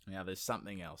outrageous. Now there's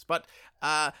something else. But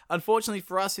unfortunately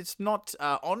for us, it's not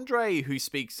Andre who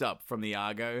speaks up from the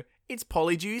Argo. It's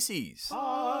Polyjuices.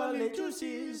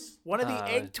 Polyjuices. One of the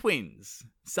egg twins,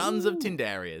 sons of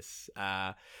Tyndareus.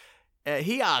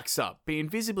 He arcs up, being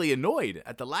visibly annoyed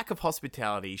at the lack of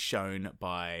hospitality shown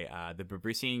by the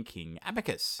Bebrycian king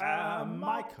Amycus.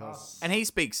 Amycus. And he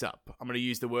speaks up. I'm going to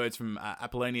use the words from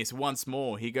Apollonius once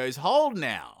more. He goes, "Hold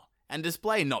now, and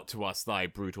display not to us thy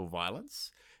brutal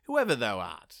violence, whoever thou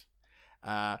art.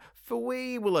 For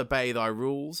we will obey thy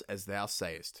rules as thou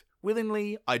sayest.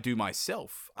 Willingly I do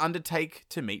myself undertake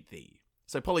to meet thee."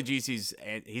 So Polyjuices,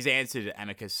 he's answered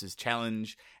Amycus's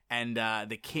challenge, and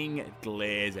the king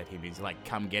glares at him. He's like,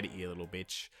 "Come get it, you little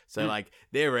bitch." So like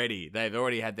they're ready. They've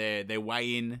already had their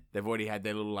way in. They've already had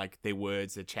their little like their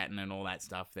words. They're chatting and all that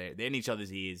stuff. They're in each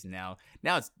other's ears now.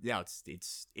 Now it's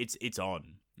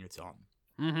on. It's on.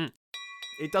 Mm-hmm.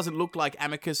 It doesn't look like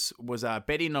Amycus was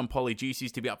betting on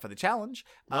Polyjuices to be up for the challenge,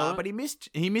 but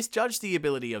he misjudged the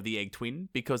ability of the egg twin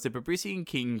because the Bebrycian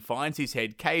king finds his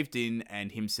head caved in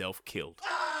and himself killed.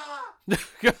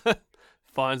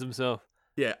 Finds himself.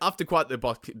 Yeah, after quite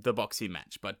the boxing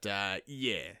match, but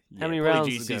yeah. How many rounds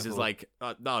did it Polyjuices go is for? like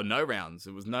no rounds.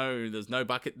 There's no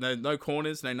bucket, no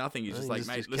corners, no nothing. He's just like,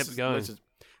 mate, let's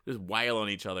just wail on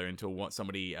each other until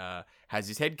somebody has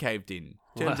his head caved in.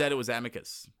 Turns out it was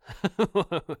Amycus.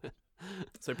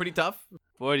 So pretty tough.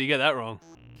 Boy, do you get that wrong.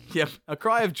 Yep. A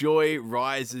cry of joy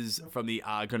rises from the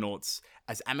Argonauts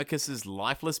as Amycus's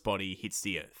lifeless body hits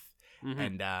the earth. Mm-hmm.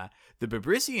 And the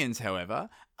Bebrycians, however,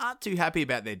 aren't too happy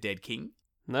about their dead king.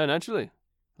 No, naturally.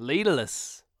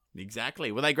 Leaderless.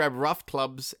 Exactly. Well, they grab rough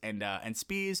clubs and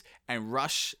spears and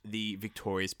rush the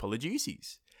victorious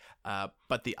Polyjuices.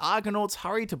 But the Argonauts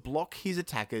hurry to block his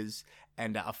attackers,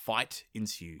 and a fight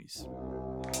ensues.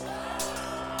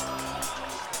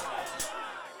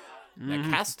 Now,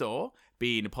 Castor,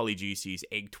 being Polyjuices'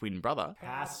 egg twin brother,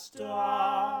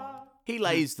 he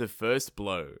lays the first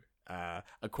blow. A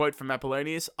quote from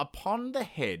Apollonius: "Upon the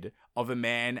head of a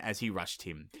man as he rushed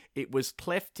him, it was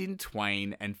cleft in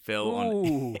twain and fell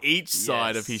on each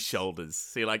side of his shoulders."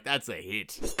 See, like, that's a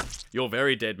hit. You're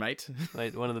very dead, mate.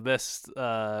 Mate, one of the best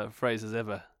phrases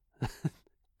ever.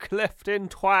 Cleft in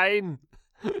twain.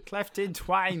 Cleft in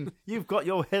twain. You've got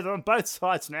your head on both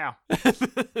sides now.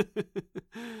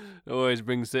 always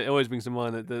brings to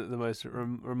mind the most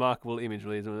remarkable image,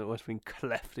 really, isn't it? What's been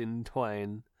cleft in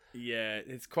twain. Yeah,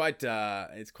 it's quite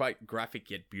graphic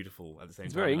yet beautiful at the same time.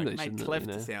 It's very Like, English, mate, isn't it, cleft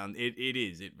you know? sound. It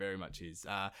is. It very much is.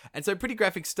 And so pretty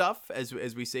graphic stuff as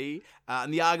we see.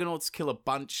 And the Argonauts kill a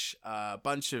bunch of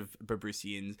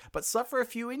Bebrycians, but suffer a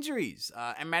few injuries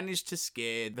and manage to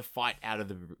scare the fight out of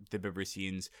the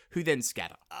Bebrycians, who then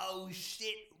scatter. Oh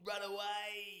shit! Run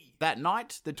away! That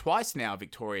night, the twice now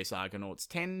victorious Argonauts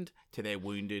tend to their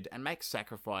wounded and make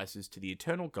sacrifices to the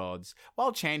eternal gods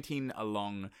while chanting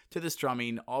along to the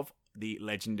strumming of the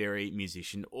legendary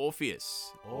musician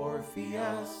Orpheus. Well,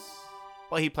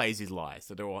 he plays his lyre,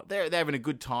 so they're having a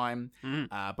good time,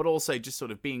 but also just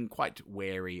sort of being quite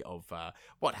wary of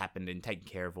what happened and taking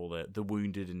care of all the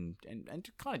wounded and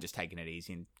kind of just taking it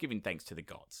easy and giving thanks to the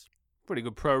gods. Pretty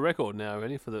good pro record now,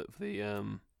 really, for the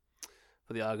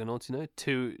Argonauts.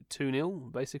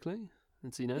 2-0 basically.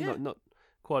 It's not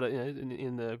quite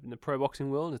in the pro boxing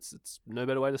world. It's no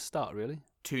better way to start, really.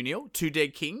 2-0, two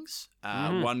dead kings.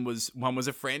 One was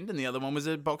a friend, and the other one was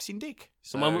a boxing dick.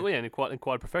 So and quite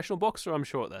a professional boxer, I'm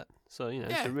sure at that. So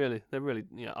they're really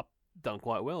done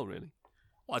quite well, really.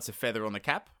 Well, it's a feather on the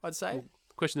cap, I'd say. Well,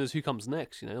 the question is, who comes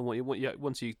next?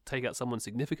 Once you take out someone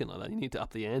significant like that, you need to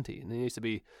up the ante, and there needs to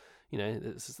be,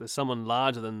 there's someone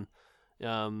larger than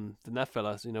that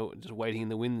fella, just waiting in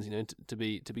the wings, to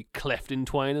be cleft in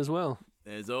twain as well.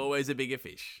 There's always a bigger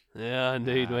fish. Yeah,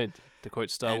 indeed. Mate. To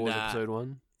quote Star Wars Episode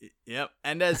 1. Yep.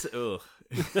 And as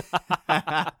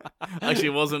actually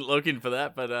wasn't looking for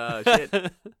that, but shit.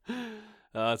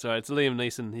 That's all right. It's Liam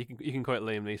Neeson. You can quote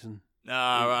Liam Neeson.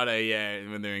 Oh, righto, yeah,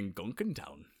 when they're in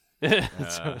Gonkintown.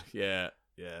 That's right. Yeah.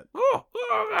 Oh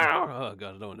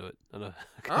God, I don't want to do it. I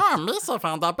know. Missa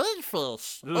found a big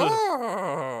fish.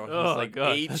 Oh like,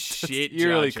 God, eat shit, You're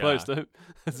really Jar Jar. close, though.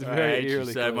 That's I very hate you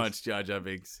eerily so close. much, Jar Jar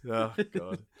Binks. Oh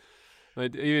God.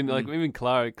 But even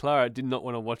Clara did not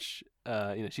want to watch.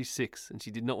 She's 6 and she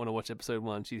did not want to watch episode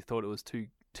 1. She thought it was too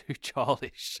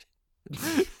childish.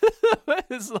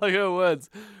 It's like her words.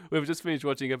 We've just finished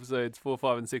watching episodes 4,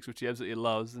 5, and 6, which she absolutely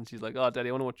loves, and she's like, "Oh, Daddy,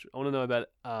 I want to know about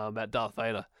Darth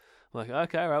Vader." I'm like,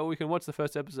 "Okay, right, well, we can watch the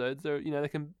first episodes. They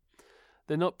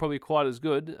they're not probably quite as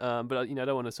good. But I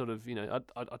don't want to sort of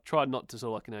I tried not to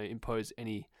sort of impose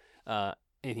anything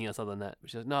else other than that.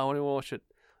 She says, no, I want to watch it.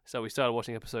 So we started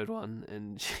watching episode 1,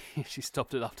 and she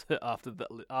stopped it after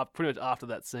that, pretty much after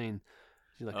that scene.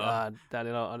 She's like, Daddy,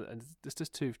 it's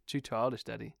just too childish,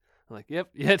 Daddy. I'm like, yep,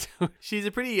 yeah. She's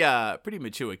a pretty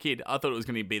mature kid. I thought it was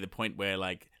going to be the point where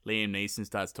like Liam Neeson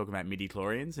starts talking about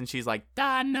midi-chlorians, and she's like,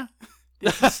 done.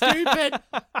 This is stupid.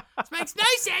 This makes no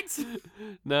sense.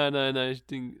 No.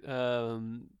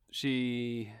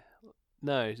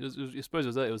 I suppose it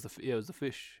was that. It was the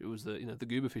fish. It was the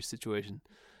goober fish situation.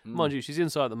 Mind you, she's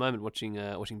inside at the moment watching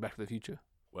Back to the Future.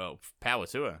 Well, power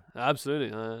to her.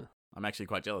 Absolutely. I'm actually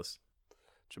quite jealous.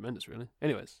 Tremendous, really.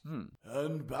 Anyways.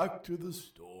 And back to the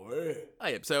story. Oh,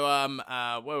 yeah. So,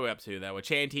 what were we up to? They were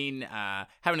chanting,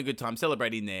 having a good time,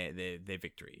 celebrating their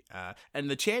victory. And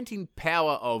the chanting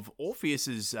power of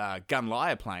Orpheus's gun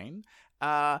lyre playing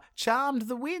charmed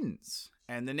the winds.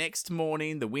 And the next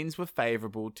morning, the winds were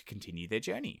favourable to continue their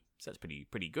journey. So that's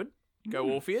pretty good. Go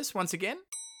Orpheus once again.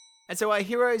 And so our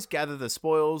heroes gather the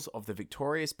spoils of the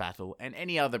victorious battle and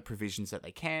any other provisions that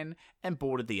they can and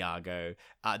boarded the Argo,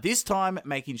 this time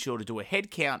making sure to do a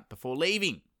head count before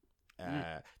leaving.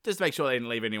 Just to make sure they didn't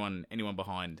leave anyone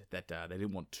behind that they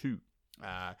didn't want to.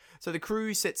 So the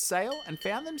crew set sail and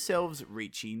found themselves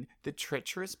reaching the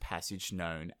treacherous passage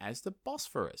known as the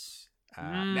Bosphorus.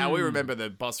 Now we remember the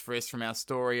Bosphorus from our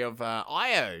story of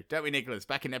Io, don't we, Nicholas?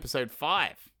 Back in episode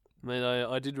 5. I mean,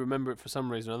 I did remember it for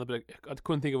some reason or other, but I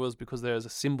couldn't think it was because there's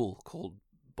a symbol called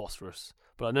Bosphorus.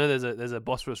 But I know there's a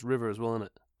Bosphorus river as well in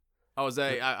it. Oh, it's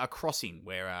a crossing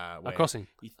where a crossing.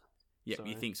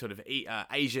 You think sort of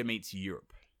Asia meets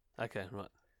Europe. Okay, right.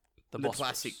 The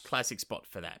classic spot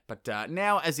for that. But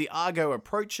now, as the Argo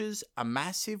approaches, a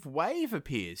massive wave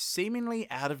appears, seemingly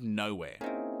out of nowhere,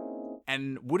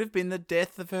 and would have been the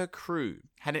death of her crew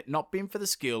had it not been for the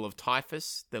skill of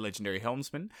Typhus, the legendary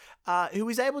helmsman, who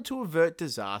was able to avert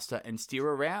disaster and steer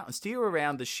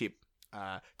around the ship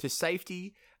to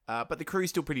safety. But the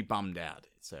crew's still pretty bummed out.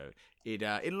 So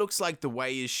it looks like the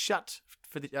way is shut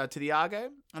to the Argo,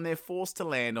 and they're forced to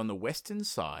land on the western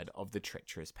side of the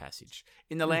treacherous passage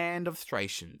in the land of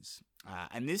Thracians.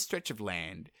 And this stretch of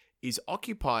land is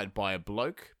occupied by a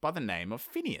bloke by the name of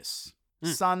Phineas,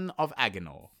 son of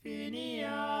Agenor.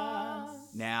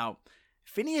 Now,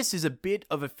 Phineas is a bit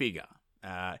of a figure.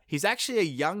 He's actually a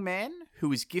young man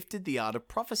who is gifted the art of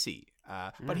prophecy,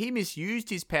 but he misused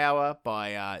his power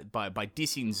by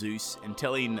dissing Zeus and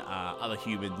telling other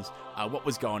humans what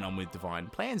was going on with divine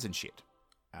plans and shit.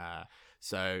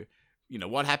 So,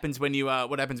 what happens when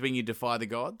you defy the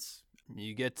gods?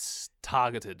 You get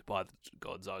targeted by the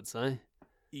gods, I'd say.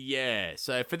 Yeah,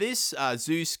 so for this,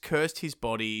 Zeus cursed his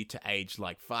body to age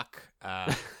like fuck,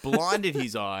 blinded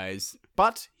his eyes,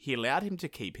 but he allowed him to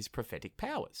keep his prophetic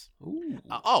powers.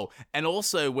 And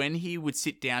also when he would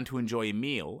sit down to enjoy a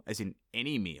meal, as in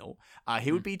any meal,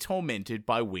 he would be tormented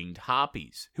by winged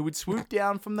harpies, who would swoop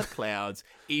down from the clouds,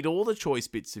 eat all the choice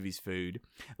bits of his food,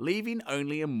 leaving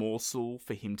only a morsel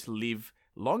for him to live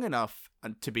long enough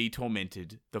to be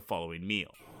tormented the following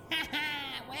meal.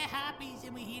 We're harpies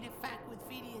and we're here to fuck with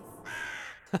Phineas.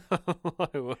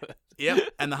 My word. Yep,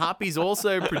 and the harpies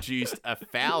also produced a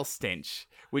foul stench,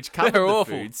 which covered the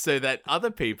awful. food so that other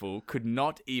people could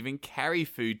not even carry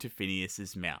food to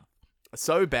Phineas's mouth.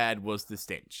 So bad was the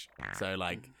stench. So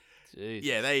Jeez.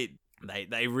 yeah,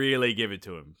 they really give it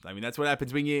to him. I mean, that's what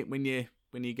happens when you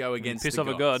go against piss the off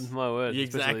a gods. god, my word.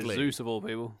 Exactly. Especially Zeus of all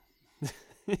people.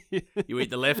 You eat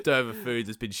the leftover food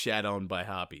that's been shat on by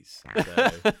harpies. So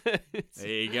there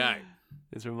you go.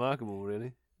 It's remarkable,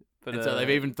 really. But And so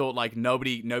they've even thought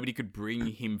nobody could bring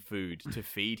him food to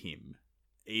feed him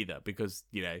either, because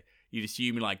you'd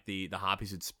assume the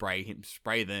harpies would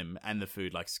spray them and the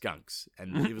food like skunks,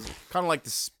 and it was kind of like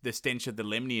the stench of the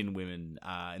Lemnian women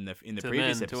in the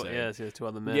previous episode. To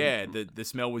other men. Yeah, the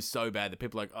smell was so bad that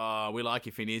people were like, oh, we like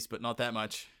you, Phineas, but not that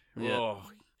much. Yeah. Oh,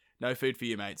 no food for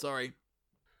you, mate. Sorry.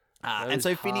 And Those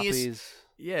so Phineas. harpies.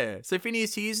 Yeah, so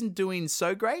Phineas, he isn't doing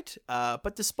so great,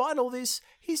 but despite all this,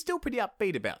 he's still pretty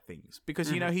upbeat about things because,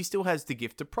 he still has the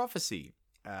gift of prophecy.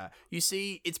 You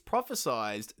see, it's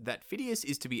prophesized that Phineas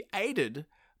is to be aided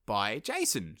by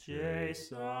Jason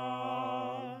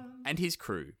and his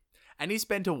crew. And he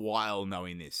spent a while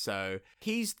knowing this, so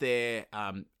he's there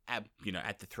at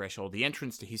the threshold, the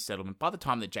entrance to his settlement, by the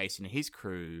time that Jason and his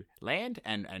crew land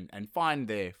and find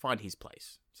his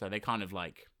place. So they kind of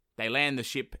they land the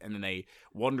ship and then they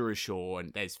wander ashore,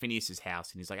 and there's Phineas's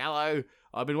house, and he's like, "Hello,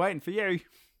 I've been waiting for you."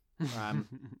 And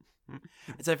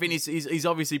so Phineas, he's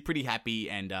obviously pretty happy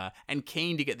and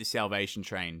keen to get the salvation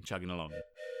train chugging along.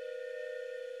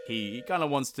 He kind of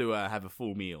wants to have a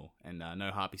full meal and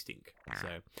no harpy stink.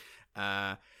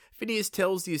 So Phineas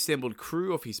tells the assembled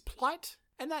crew of his plight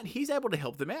and that he's able to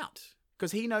help them out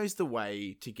because he knows the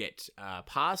way to get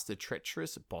past the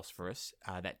treacherous Bosphorus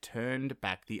that turned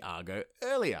back the Argo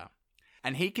earlier.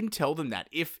 And he can tell them that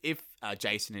if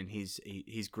Jason and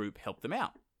his group help them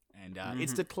out. And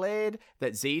it's declared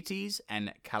that Zetes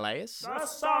and Calais, The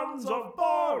sons of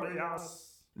Boreas,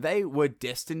 they were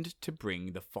destined to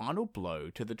bring the final blow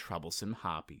to the troublesome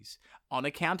harpies on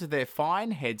account of their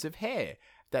fine heads of hair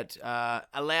that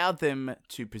allowed them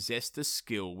to possess the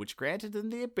skill which granted them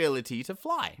the ability to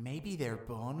fly. Maybe they're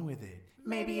born with it.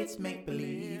 Maybe it's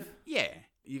make-believe. Yeah.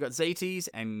 You got Zetes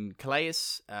and Calais.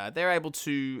 They're able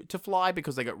to fly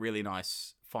because they got really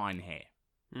nice, fine hair.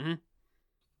 Mm-hmm.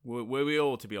 Were we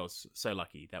all, to be honest, so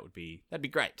lucky? That'd be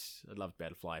great. I'd love to be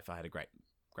able to fly if I had a great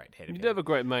head of You'd hair. have a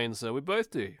great mane, sir. We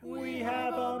both do. we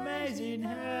have amazing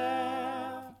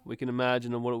hair. We can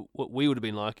imagine what we would have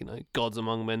been like, gods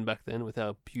among men back then with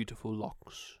our beautiful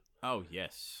locks. Oh,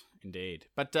 yes, indeed.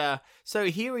 But so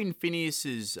hearing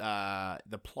Phineas's,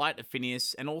 the plight of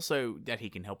Phineas, and also that he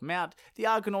can help him out, the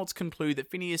Argonauts conclude that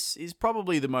Phineas is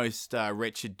probably the most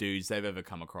wretched dudes they've ever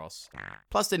come across.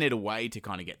 Plus, they need a way to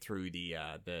kind of get through the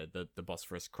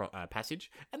Bosphorus passage,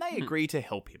 and they agree to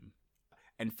help him.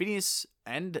 And Phineas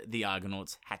and the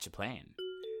Argonauts hatch a plan.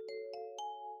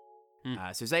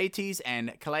 So Zetes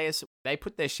and Calais, they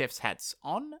put their chef's hats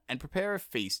on and prepare a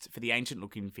feast for the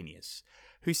ancient-looking Phineas,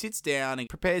 who sits down and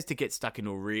prepares to get stuck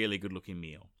into a really good-looking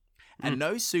meal. And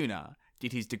no sooner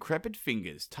did his decrepit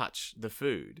fingers touch the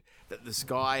food that the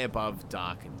sky above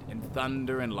darkened and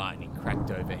thunder and lightning cracked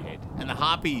overhead, and the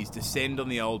harpies descend on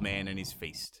the old man and his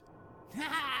feast.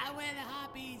 Ha! We're the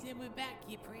harpies and we're back,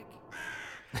 you prick.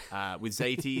 With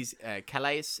Zetes,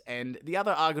 Calais, and the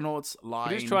other Argonauts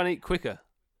lying... Just try and eat quicker.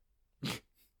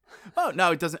 Oh,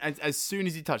 no, it doesn't. As soon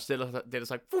as he touched, they're just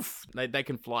like, poof. They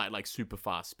can fly at like super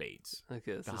fast speeds.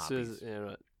 Okay, so The as soon as, harpies. yeah,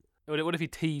 right. What if he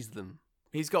teased them?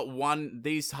 He's got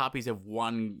these harpies have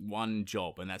one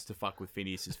job, and that's to fuck with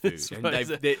Phineas's food. That's And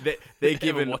right. they're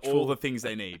given watchful. all the things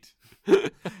they need.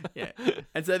 Yeah.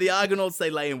 And so the Argonauts, they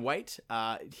lay in wait,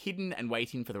 hidden and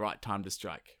waiting for the right time to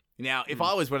strike. Now, if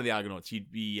I was one of the Argonauts,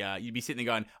 you'd be sitting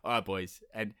there going, all right, boys,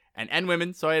 and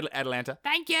women, sorry, Atlanta.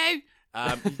 Thank you.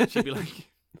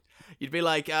 You'd be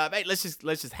like, mate, let's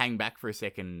just hang back for a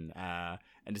second,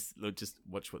 and just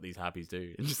watch what these harpies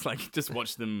do, and just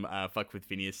watch them fuck with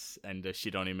Phineas and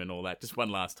shit on him and all that, just one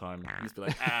last time. And just be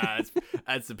like,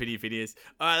 that's the pity of Phineas.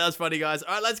 All right, that was funny, guys.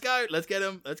 All right, let's go, let's get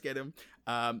him.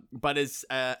 But as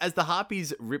the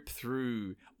harpies rip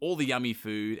through all the yummy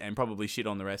food and probably shit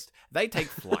on the rest, they take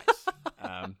flight.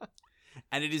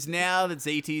 And it is now that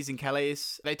Zetes and Calais,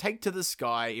 they take to the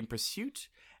sky in pursuit.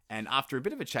 And after a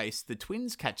bit of a chase, the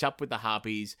twins catch up with the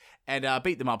harpies and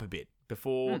beat them up a bit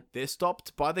before they're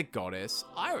stopped by the goddess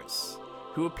Iris,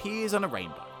 who appears on a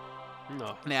rainbow.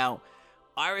 No. Now,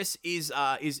 Iris is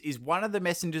one of the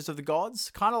messengers of the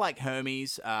gods, kind of like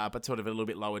Hermes, but sort of a little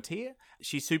bit lower tier.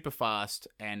 She's super fast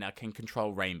and can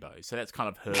control rainbows, so that's kind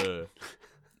of her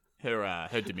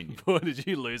dominion. Boy, did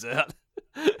you lose out.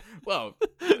 Well,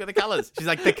 look at the colours. She's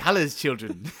like, the colours,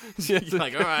 children. She's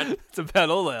like, all right. It's about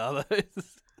all they are, though.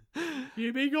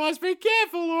 You big guys be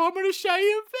careful or I'm going to show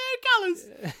you fair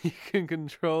colours. You can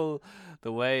control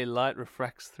the way light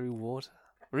refracts through water.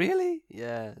 Really?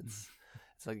 Yeah.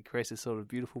 It's like it creates this sort of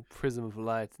beautiful prism of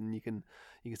light, and you can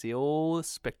see all the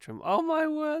spectrum. Oh my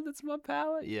word, that's my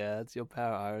power. Yeah, that's your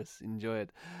power, Iris. Enjoy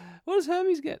it. What does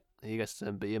Hermes get? He gets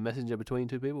to be a messenger between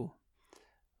two people.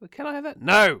 Well, can I have that?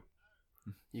 No.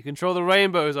 You control the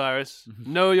rainbows, Iris.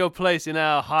 Know your place in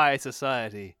our high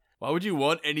society. Why would you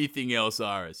want anything else,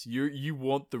 Iris? You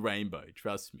want the rainbow.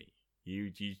 Trust me.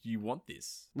 You want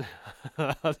this.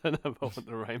 I don't know if I want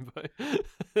the rainbow.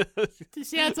 This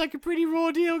sounds like a pretty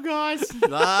raw deal, guys.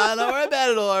 Nah, don't worry about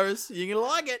it, Iris. You're gonna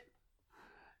like it.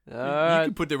 All You right.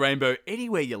 can put the rainbow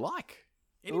anywhere you like.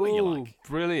 Anywhere you Ooh, like.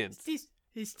 brilliant.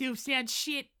 This still sounds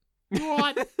shit. All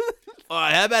right. All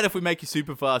right. How about if we make you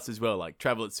super fast as well, like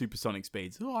travel at supersonic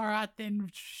speeds? All right, then.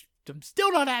 I'm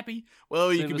still not happy.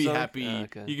 Well, you can be Supersonic? happy. Oh,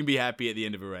 okay. You can be happy at the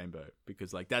end of a rainbow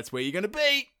because, like, that's where you're gonna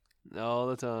be. All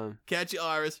the time. Catch you,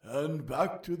 Iris. And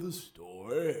back to the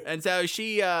story. And so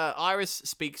Iris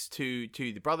speaks to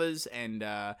the brothers, and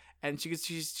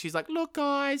she's like, Look,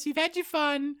 guys, you've had your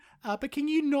fun, but can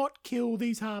you not kill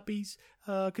these harpies?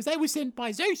 Because they were sent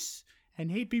by Zeus,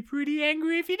 and he'd be pretty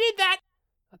angry if you did that.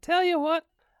 I'll tell you what.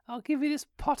 I'll give you this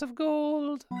pot of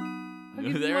gold. I'll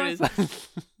give you There it my- is.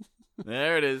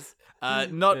 There it is. Yeah.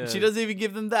 She doesn't even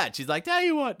give them that. She's like, Tell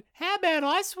you what, how about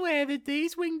I swear that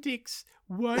these winged dicks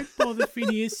won't bother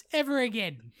Phineas ever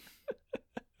again.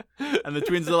 And the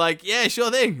twins are like, yeah,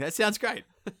 sure thing. That sounds great.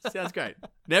 Sounds great.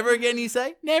 Never again, you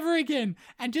say? Never again.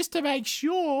 And just to make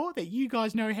sure that you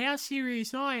guys know how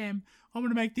serious I am, I'm going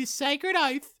to make this sacred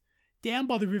oath down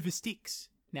by the River Styx.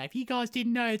 Now, if you guys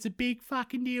didn't know, it's a big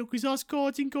fucking deal because us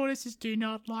gods and goddesses do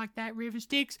not like that River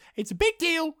Styx. It's a big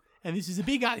deal. And this is a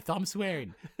big oath, I'm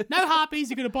swearing. No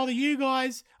harpies are going to bother you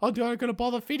guys. Or going to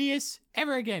bother Phineas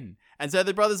ever again. And so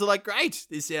the brothers are like, great.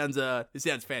 This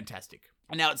sounds fantastic.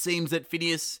 And now it seems that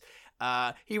Phineas,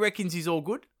 he reckons he's all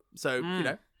good. So, you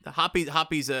know, the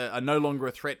harpies are no longer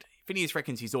a threat. Phineas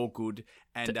reckons he's all good,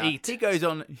 and he goes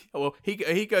on. Well,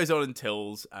 he goes on and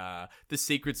tells the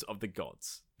secrets of the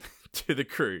gods to the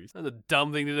crew. That's a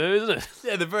dumb thing to do, isn't it?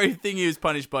 Yeah, the very thing he was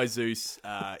punished by Zeus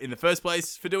in the first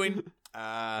place for doing.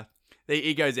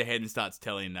 He goes ahead and starts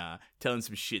telling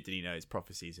some shit that he knows,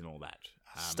 prophecies and all that.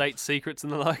 State secrets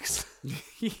and the likes.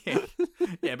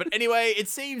 Yeah. But anyway, it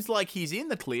seems like he's in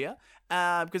the clear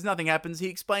because nothing happens. He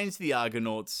explains to the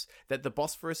Argonauts that the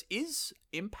Bosphorus is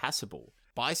impassable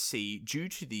by sea due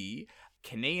to the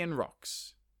Canaan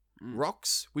rocks.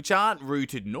 Rocks which aren't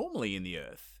rooted normally in the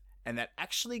earth and that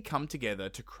actually come together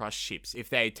to crush ships if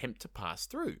they attempt to pass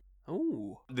through.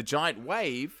 Ooh. The giant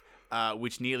wave,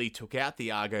 which nearly took out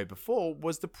the Argo before,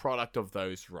 was the product of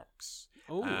those rocks.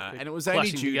 And it was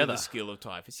only due to the skill of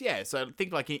Typhus. Yeah, so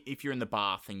think like if you're in the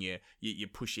bath and you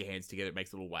push your hands together, it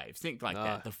makes little waves. Think like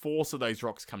that. The force of those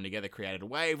rocks come together created a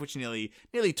wave, which nearly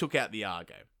took out the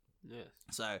Argo. Yes.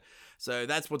 So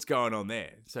that's what's going on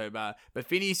there. So, but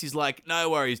Phineas is like, no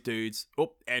worries, dudes.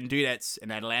 Oh, and dudettes.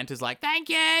 And Atalanta's like, thank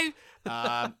you.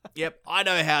 Yep, I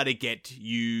know how to get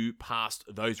you past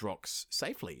those rocks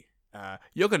safely.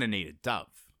 You're going to need a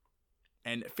dove.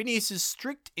 And Phineas's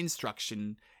strict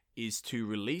instruction is to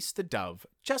release the dove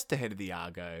just ahead of the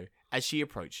Argo as she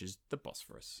approaches the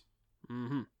Bosphorus.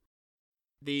 Mm-hmm.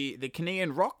 The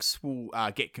Canaan rocks will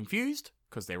get confused,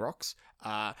 because they're rocks,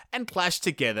 and clash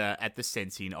together at the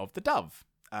sensing of the dove.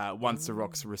 Once the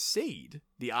rocks recede,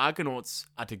 the Argonauts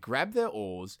are to grab their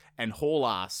oars and haul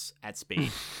ass at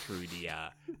speed through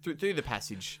the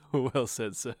passage. Well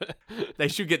said, sir. They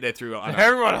should get there through.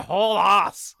 Everyone haul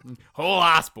ass! Haul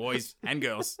ass, boys and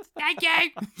girls. Thank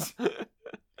you.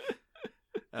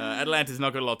 Atalanta's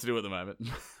not got a lot to do at the moment,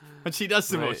 but she does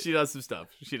some more. She does some stuff.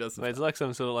 It's like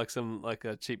some sort of like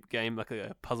a cheap game, like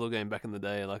a puzzle game back in the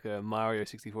day, like a Mario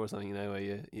 64 or something, you know,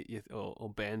 where you or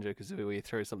Banjo, because where you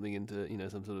throw something into, you know,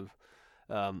 some sort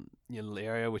of little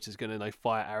area which is going to like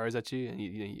fire arrows at you, and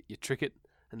you trick it,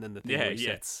 and then the thing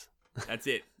resets. That's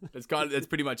it. That's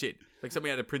pretty much it. Like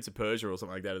something out of Prince of Persia or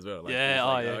something like that as well. Like,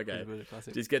 okay.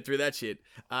 Just get through that shit.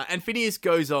 And Phineas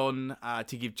goes on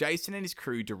to give Jason and his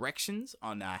crew directions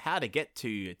on how to get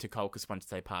to Colchis once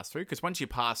they pass through. Because once you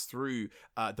pass through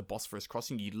the Bosphorus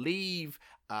crossing, you leave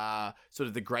sort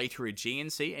of the Greater Aegean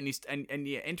Sea and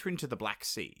you enter into the Black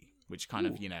Sea, which kind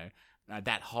of, you know,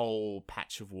 that whole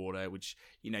patch of water, which,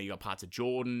 you know, you got parts of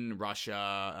Jordan,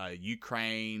 Russia,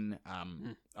 Ukraine,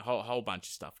 a whole bunch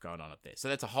of stuff going on up there. So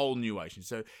that's a whole new ocean.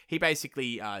 So he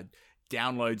basically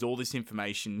downloads all this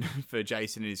information for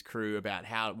Jason and his crew about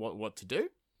what to do,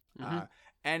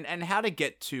 and how to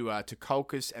get to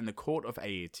Colchis and the court of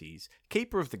Aeetes,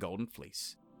 keeper of the Golden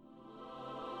Fleece.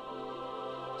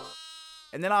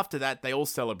 And then after that, they all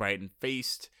celebrate and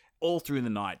feast all through the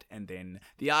night, and then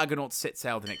the Argonauts set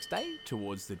sail the next day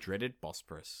towards the dreaded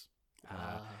Bosporus.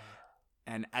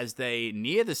 And as they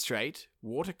near the strait,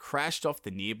 water crashed off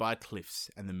the nearby cliffs,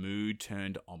 and the mood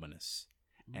turned ominous.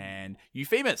 And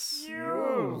Euphemus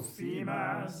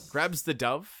grabs the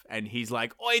dove, and he's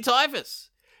like, "Oi, Typhus,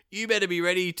 you better be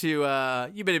ready to,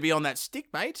 you better be on that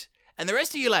stick, mate. And the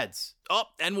rest of you lads, oh,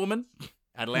 and woman."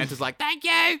 Atalanta's like, "Thank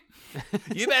you.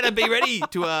 You better be ready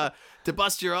to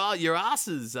bust your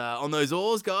asses on those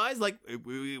oars, guys. Like,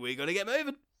 we got to get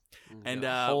moving." And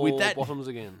with that, bottoms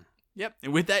again. Yep.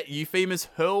 And with that, Euphemus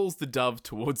hurls the dove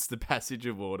towards the passage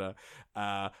of water,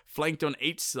 flanked on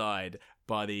each side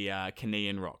by the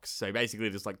Canaan rocks. So basically,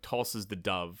 just like tosses the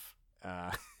dove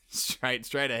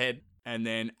straight ahead. And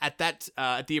then at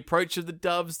the approach of the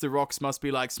doves, the rocks must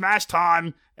be like, "Smash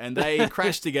time!" And they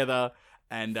crash together.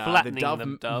 And flattening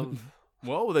the dove.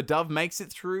 Well, the dove makes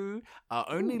it through,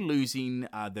 only losing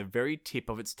the very tip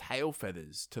of its tail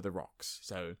feathers to the rocks.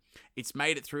 So it's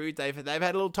made it through. They've had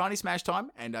a little tiny smash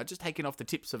time and just taken off the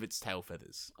tips of its tail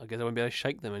feathers. I guess I won't be able to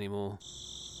shake them anymore.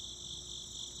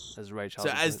 As Ray Charles.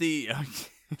 So as the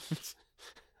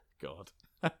God,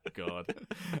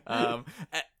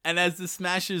 and as the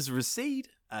smashes recede,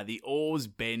 the oars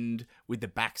bend with the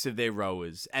backs of their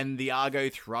rowers, and the Argo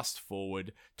thrust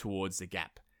forward towards the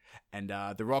gap. And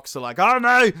the rocks are like, oh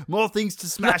no, more things to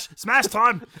smash. Smash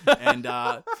time. And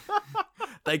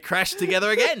they crash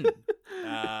together again.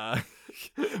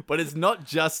 But it's not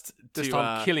just This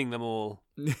time killing them all.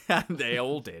 they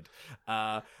all did.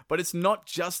 But it's not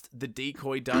just the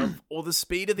decoy dove or the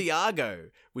speed of the Argo,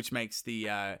 which makes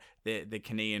the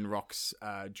Canaan rocks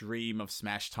dream of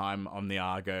smash time on the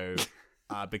Argo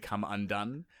become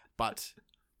undone. But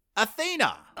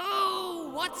Athena,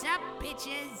 Oh, what's up,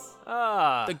 bitches?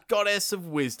 the goddess of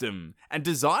wisdom and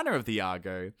designer of the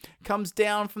Argo, comes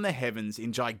down from the heavens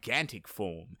in gigantic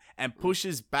form and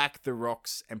pushes back the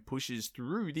rocks and pushes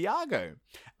through the Argo.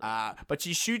 But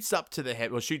she shoots back up to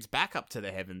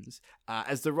the heavens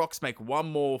as the rocks make one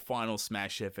more final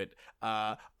smash effort,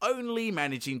 only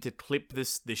managing to clip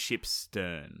the ship's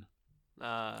stern.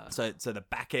 So the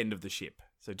back end of the ship.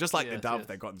 So just like the dove,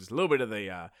 they've got just a little bit of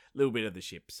the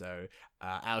ship. So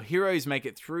our heroes make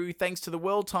it through thanks to the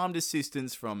well-timed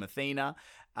assistance from Athena,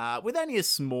 with only a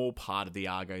small part of the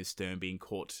Argo's stern being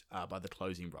caught by the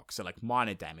closing rocks. So like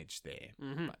minor damage there.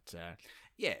 Mm-hmm. But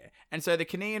yeah, and so the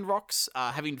Canaan rocks,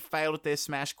 having failed at their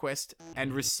smash quest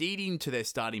and receding to their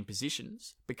starting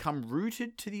positions, become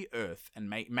rooted to the earth and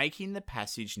making the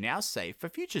passage now safe for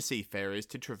future seafarers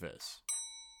to traverse.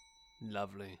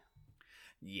 Lovely.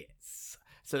 Yes.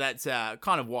 So that's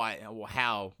kind of why, or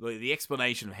how, the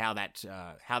explanation of how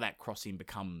that crossing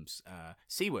becomes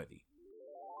seaworthy.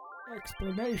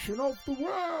 Explanation of the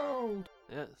world.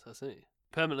 Yes, I see.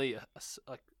 Permanently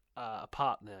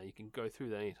apart now. You can go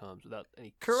through there any times without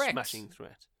any smashing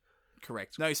threat.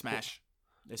 Correct. No smash.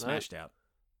 They're smashed out.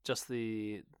 Just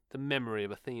the memory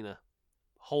of Athena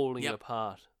holding it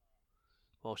apart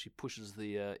while she pushes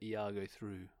the Iago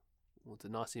through. Well, it's a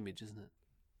nice image, isn't it?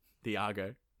 The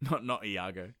Argo. Not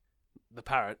Iago. The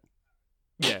parrot.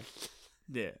 Yeah.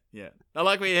 Yeah. I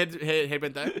like where your head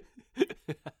went though.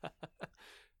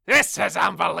 This is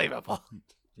unbelievable.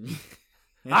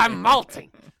 I'm molting.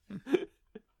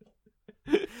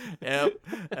 Yep.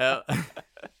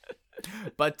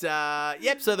 But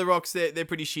so the rocks they're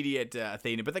pretty shitty at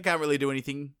Athena, but they can't really do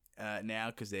anything now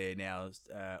because they're now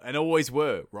and always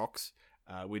were rocks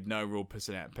with no real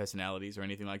personalities or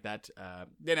anything like that.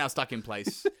 They're now stuck in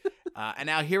place, and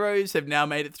our heroes have now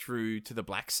made it through to the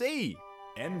Black Sea.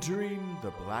 Entering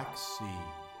the Black Sea.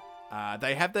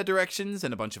 They have their directions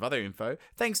and a bunch of other info,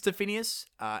 thanks to Phineas,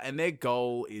 and their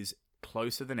goal is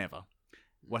closer than ever.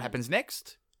 What happens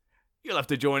next? You'll have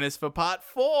to join us for part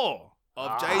 4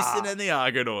 of Jason and the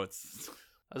Argonauts.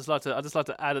 I just like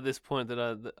to add at this point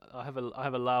that I have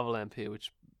a lava lamp here,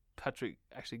 which Patrick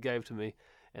actually gave to me,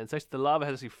 and it's actually the lava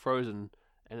has actually frozen,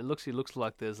 and it looks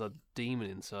like there's a demon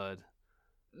inside.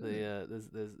 It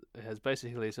has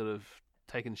basically sort of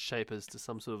taken shape as to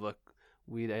some sort of like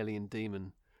weird alien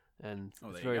demon, and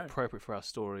it's very appropriate for our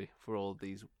story for all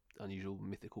these unusual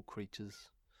mythical creatures.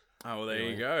 Oh, well, there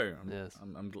you go. Yes.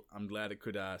 I'm glad it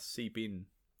could seep in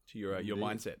to your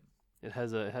mindset. It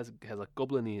has like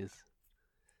goblin ears.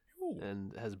 Ooh.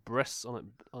 And it has breasts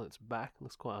on its back. It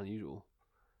looks quite unusual,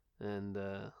 and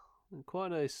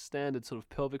quite a standard sort of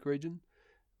pelvic region,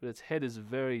 but its head is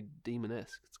very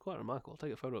demon-esque. It's quite remarkable. I'll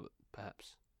take a photo of it,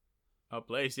 perhaps. Oh,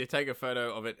 please, take a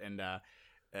photo of it and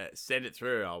send it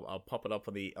through. I'll pop it up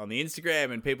on the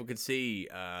Instagram, and people can see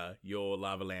your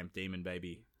lava lamp demon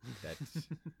baby. That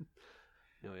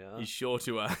is sure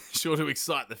to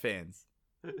excite the fans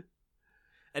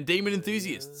and demon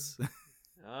enthusiasts.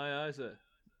 Aye, sir.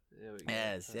 There we go.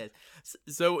 Yes.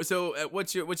 So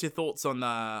what's your thoughts on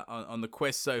the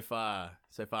quest so far,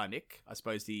 Nick? I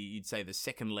suppose you'd say the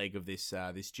second leg of this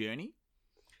journey.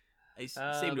 They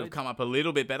seem to have come up a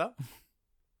little bit better.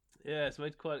 Yeah, so I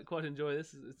quite enjoy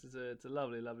this. It's a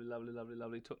lovely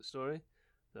story.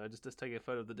 So just take a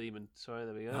photo of the demon. Sorry,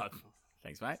 there we go. Oh,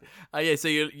 thanks, mate. Yeah. So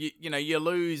you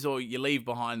lose or you leave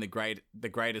behind the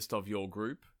greatest of your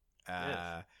group,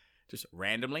 just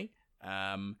randomly.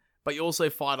 But you also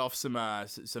fight off some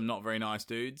not very nice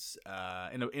dudes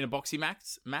in a boxing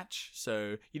match.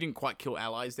 So you didn't quite kill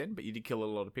allies then, but you did kill a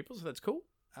lot of people. So that's cool.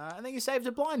 And then you saved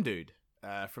a blind dude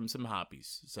from some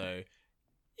harpies. So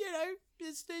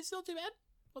it's not too bad.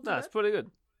 It's pretty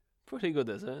good. Pretty good,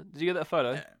 there, sir. Did you get that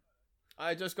photo?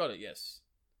 I just got it. Yes.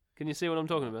 Can you see what I'm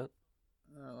talking about?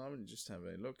 Let me just have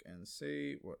a look and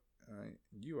see what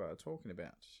you are talking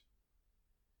about.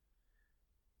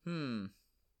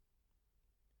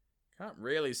 Can't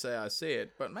really say I see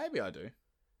it, but maybe I do.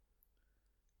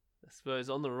 I suppose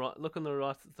on the right, look on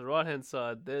the right hand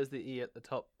side, there's the ear at the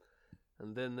top,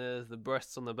 and then there's the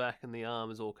breasts on the back, and the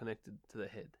arm is all connected to the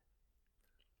head.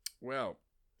 Well,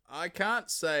 I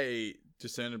can't say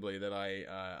discernibly that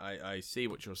I see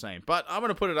what you're saying. But I'm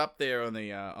gonna put it up there on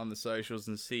the socials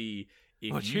and see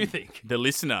if What you think? the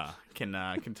listener can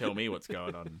tell me what's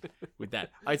going on with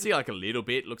that. I see like a little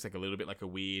bit. Looks like a little bit like a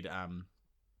weird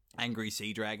angry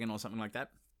sea dragon or something like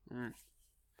that.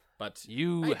 But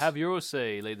You mate, have your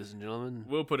say, ladies and gentlemen.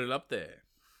 we'll put it up there.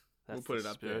 That's We'll put the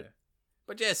it up spirit. there.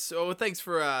 But yes, thanks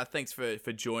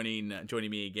for joining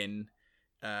me again,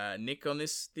 Nick, on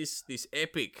this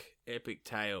epic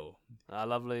tale.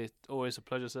 Lovely. Always a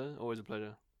pleasure, sir. Always a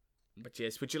pleasure. But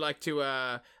yes, would you like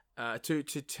to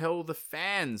tell the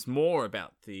fans more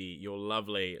about your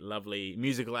lovely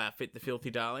musical outfit, the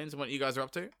Filthy Darlings, and what you guys are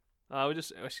up to? We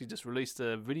just released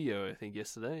a video, I think,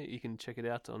 yesterday. You can check it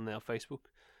out on our Facebook.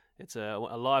 It's a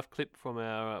live clip from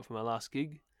our last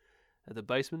gig at the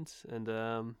basement, and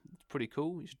it's pretty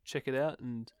cool. You should check it out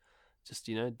and just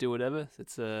do whatever.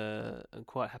 It's I'm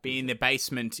quite happy. Be in the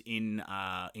basement in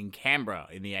Canberra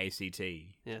in the ACT.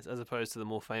 Yes, as opposed to the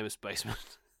more famous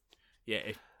basement.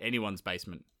 Yeah, anyone's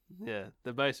basement. Yeah,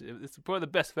 the base. It's probably the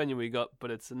best venue we got, but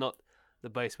it's not the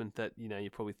basement that you're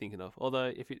probably thinking of.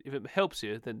 Although if it helps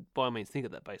you, then by all means think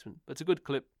of that basement. But it's a good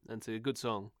clip and it's a good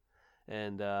song,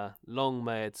 and long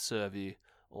may it serve you,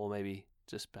 or maybe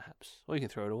just perhaps, or you can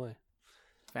throw it away.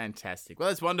 Fantastic. Well,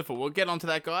 that's wonderful. We'll get onto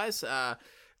that, guys.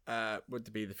 Would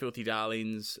it be the Filthy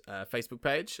Darlings Facebook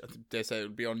page? I dare say it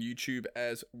would be on YouTube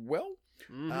as well.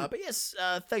 But yes,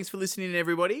 thanks for listening,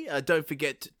 everybody. Don't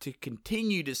forget to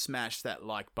continue to smash that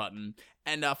like button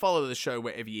and follow the show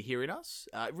wherever you're hearing us.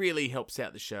 It really helps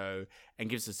out the show and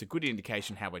gives us a good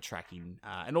indication how we're tracking.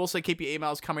 And also keep your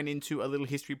emails coming into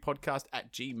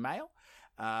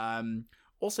alittlehistorypodcast@gmail.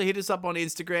 Also hit us up on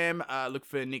Instagram. Look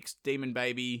for Nick's Demon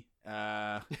Baby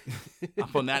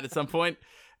up on that at some point.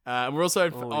 We're also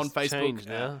on It's Facebook changed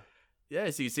now. yeah,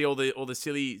 so you see all the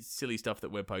silly stuff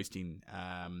that we're posting.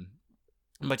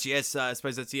 But yes, I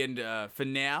suppose that's the end for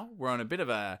now. We're on a bit of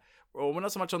we're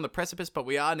not so much on the precipice, but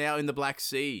we are now in the Black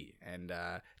Sea. And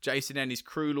Jason and his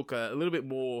crew look a little bit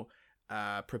more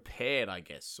prepared, I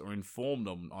guess, or informed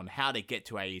on how to get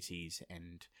to AETs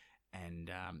and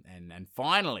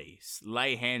finally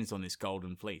lay hands on this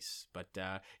golden fleece. But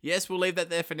yes, we'll leave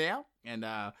that there for now, and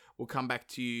we'll come back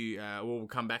to you. We'll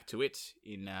come back to it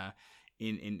in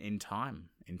time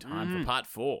for part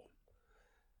 4.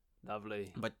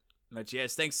 Lovely. But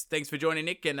yes, thanks for joining,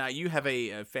 Nick, and you have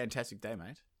a fantastic day,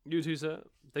 mate. You too, sir.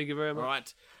 Thank you very much. All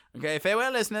right, okay,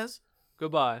 farewell, listeners.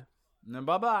 Goodbye. And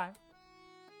bye-bye.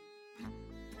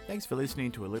 Thanks for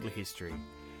listening to A Little History.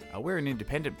 We're an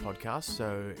independent podcast,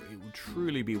 so it would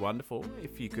truly be wonderful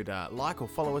if you could like or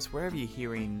follow us wherever you're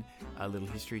hearing A Little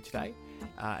History today.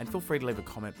 And feel free to leave a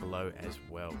comment below as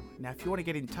well. Now, if you want to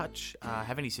get in touch,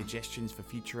 have any suggestions for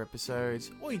future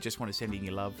episodes, or you just want to send in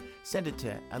your love, send it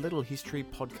to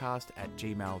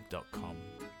alittlehistorypodcast@gmail.com.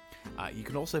 You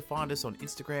can also find us on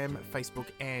Instagram,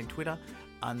 Facebook, and Twitter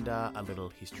under A Little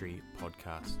History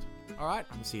Podcast. All right,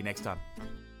 we'll see you next time.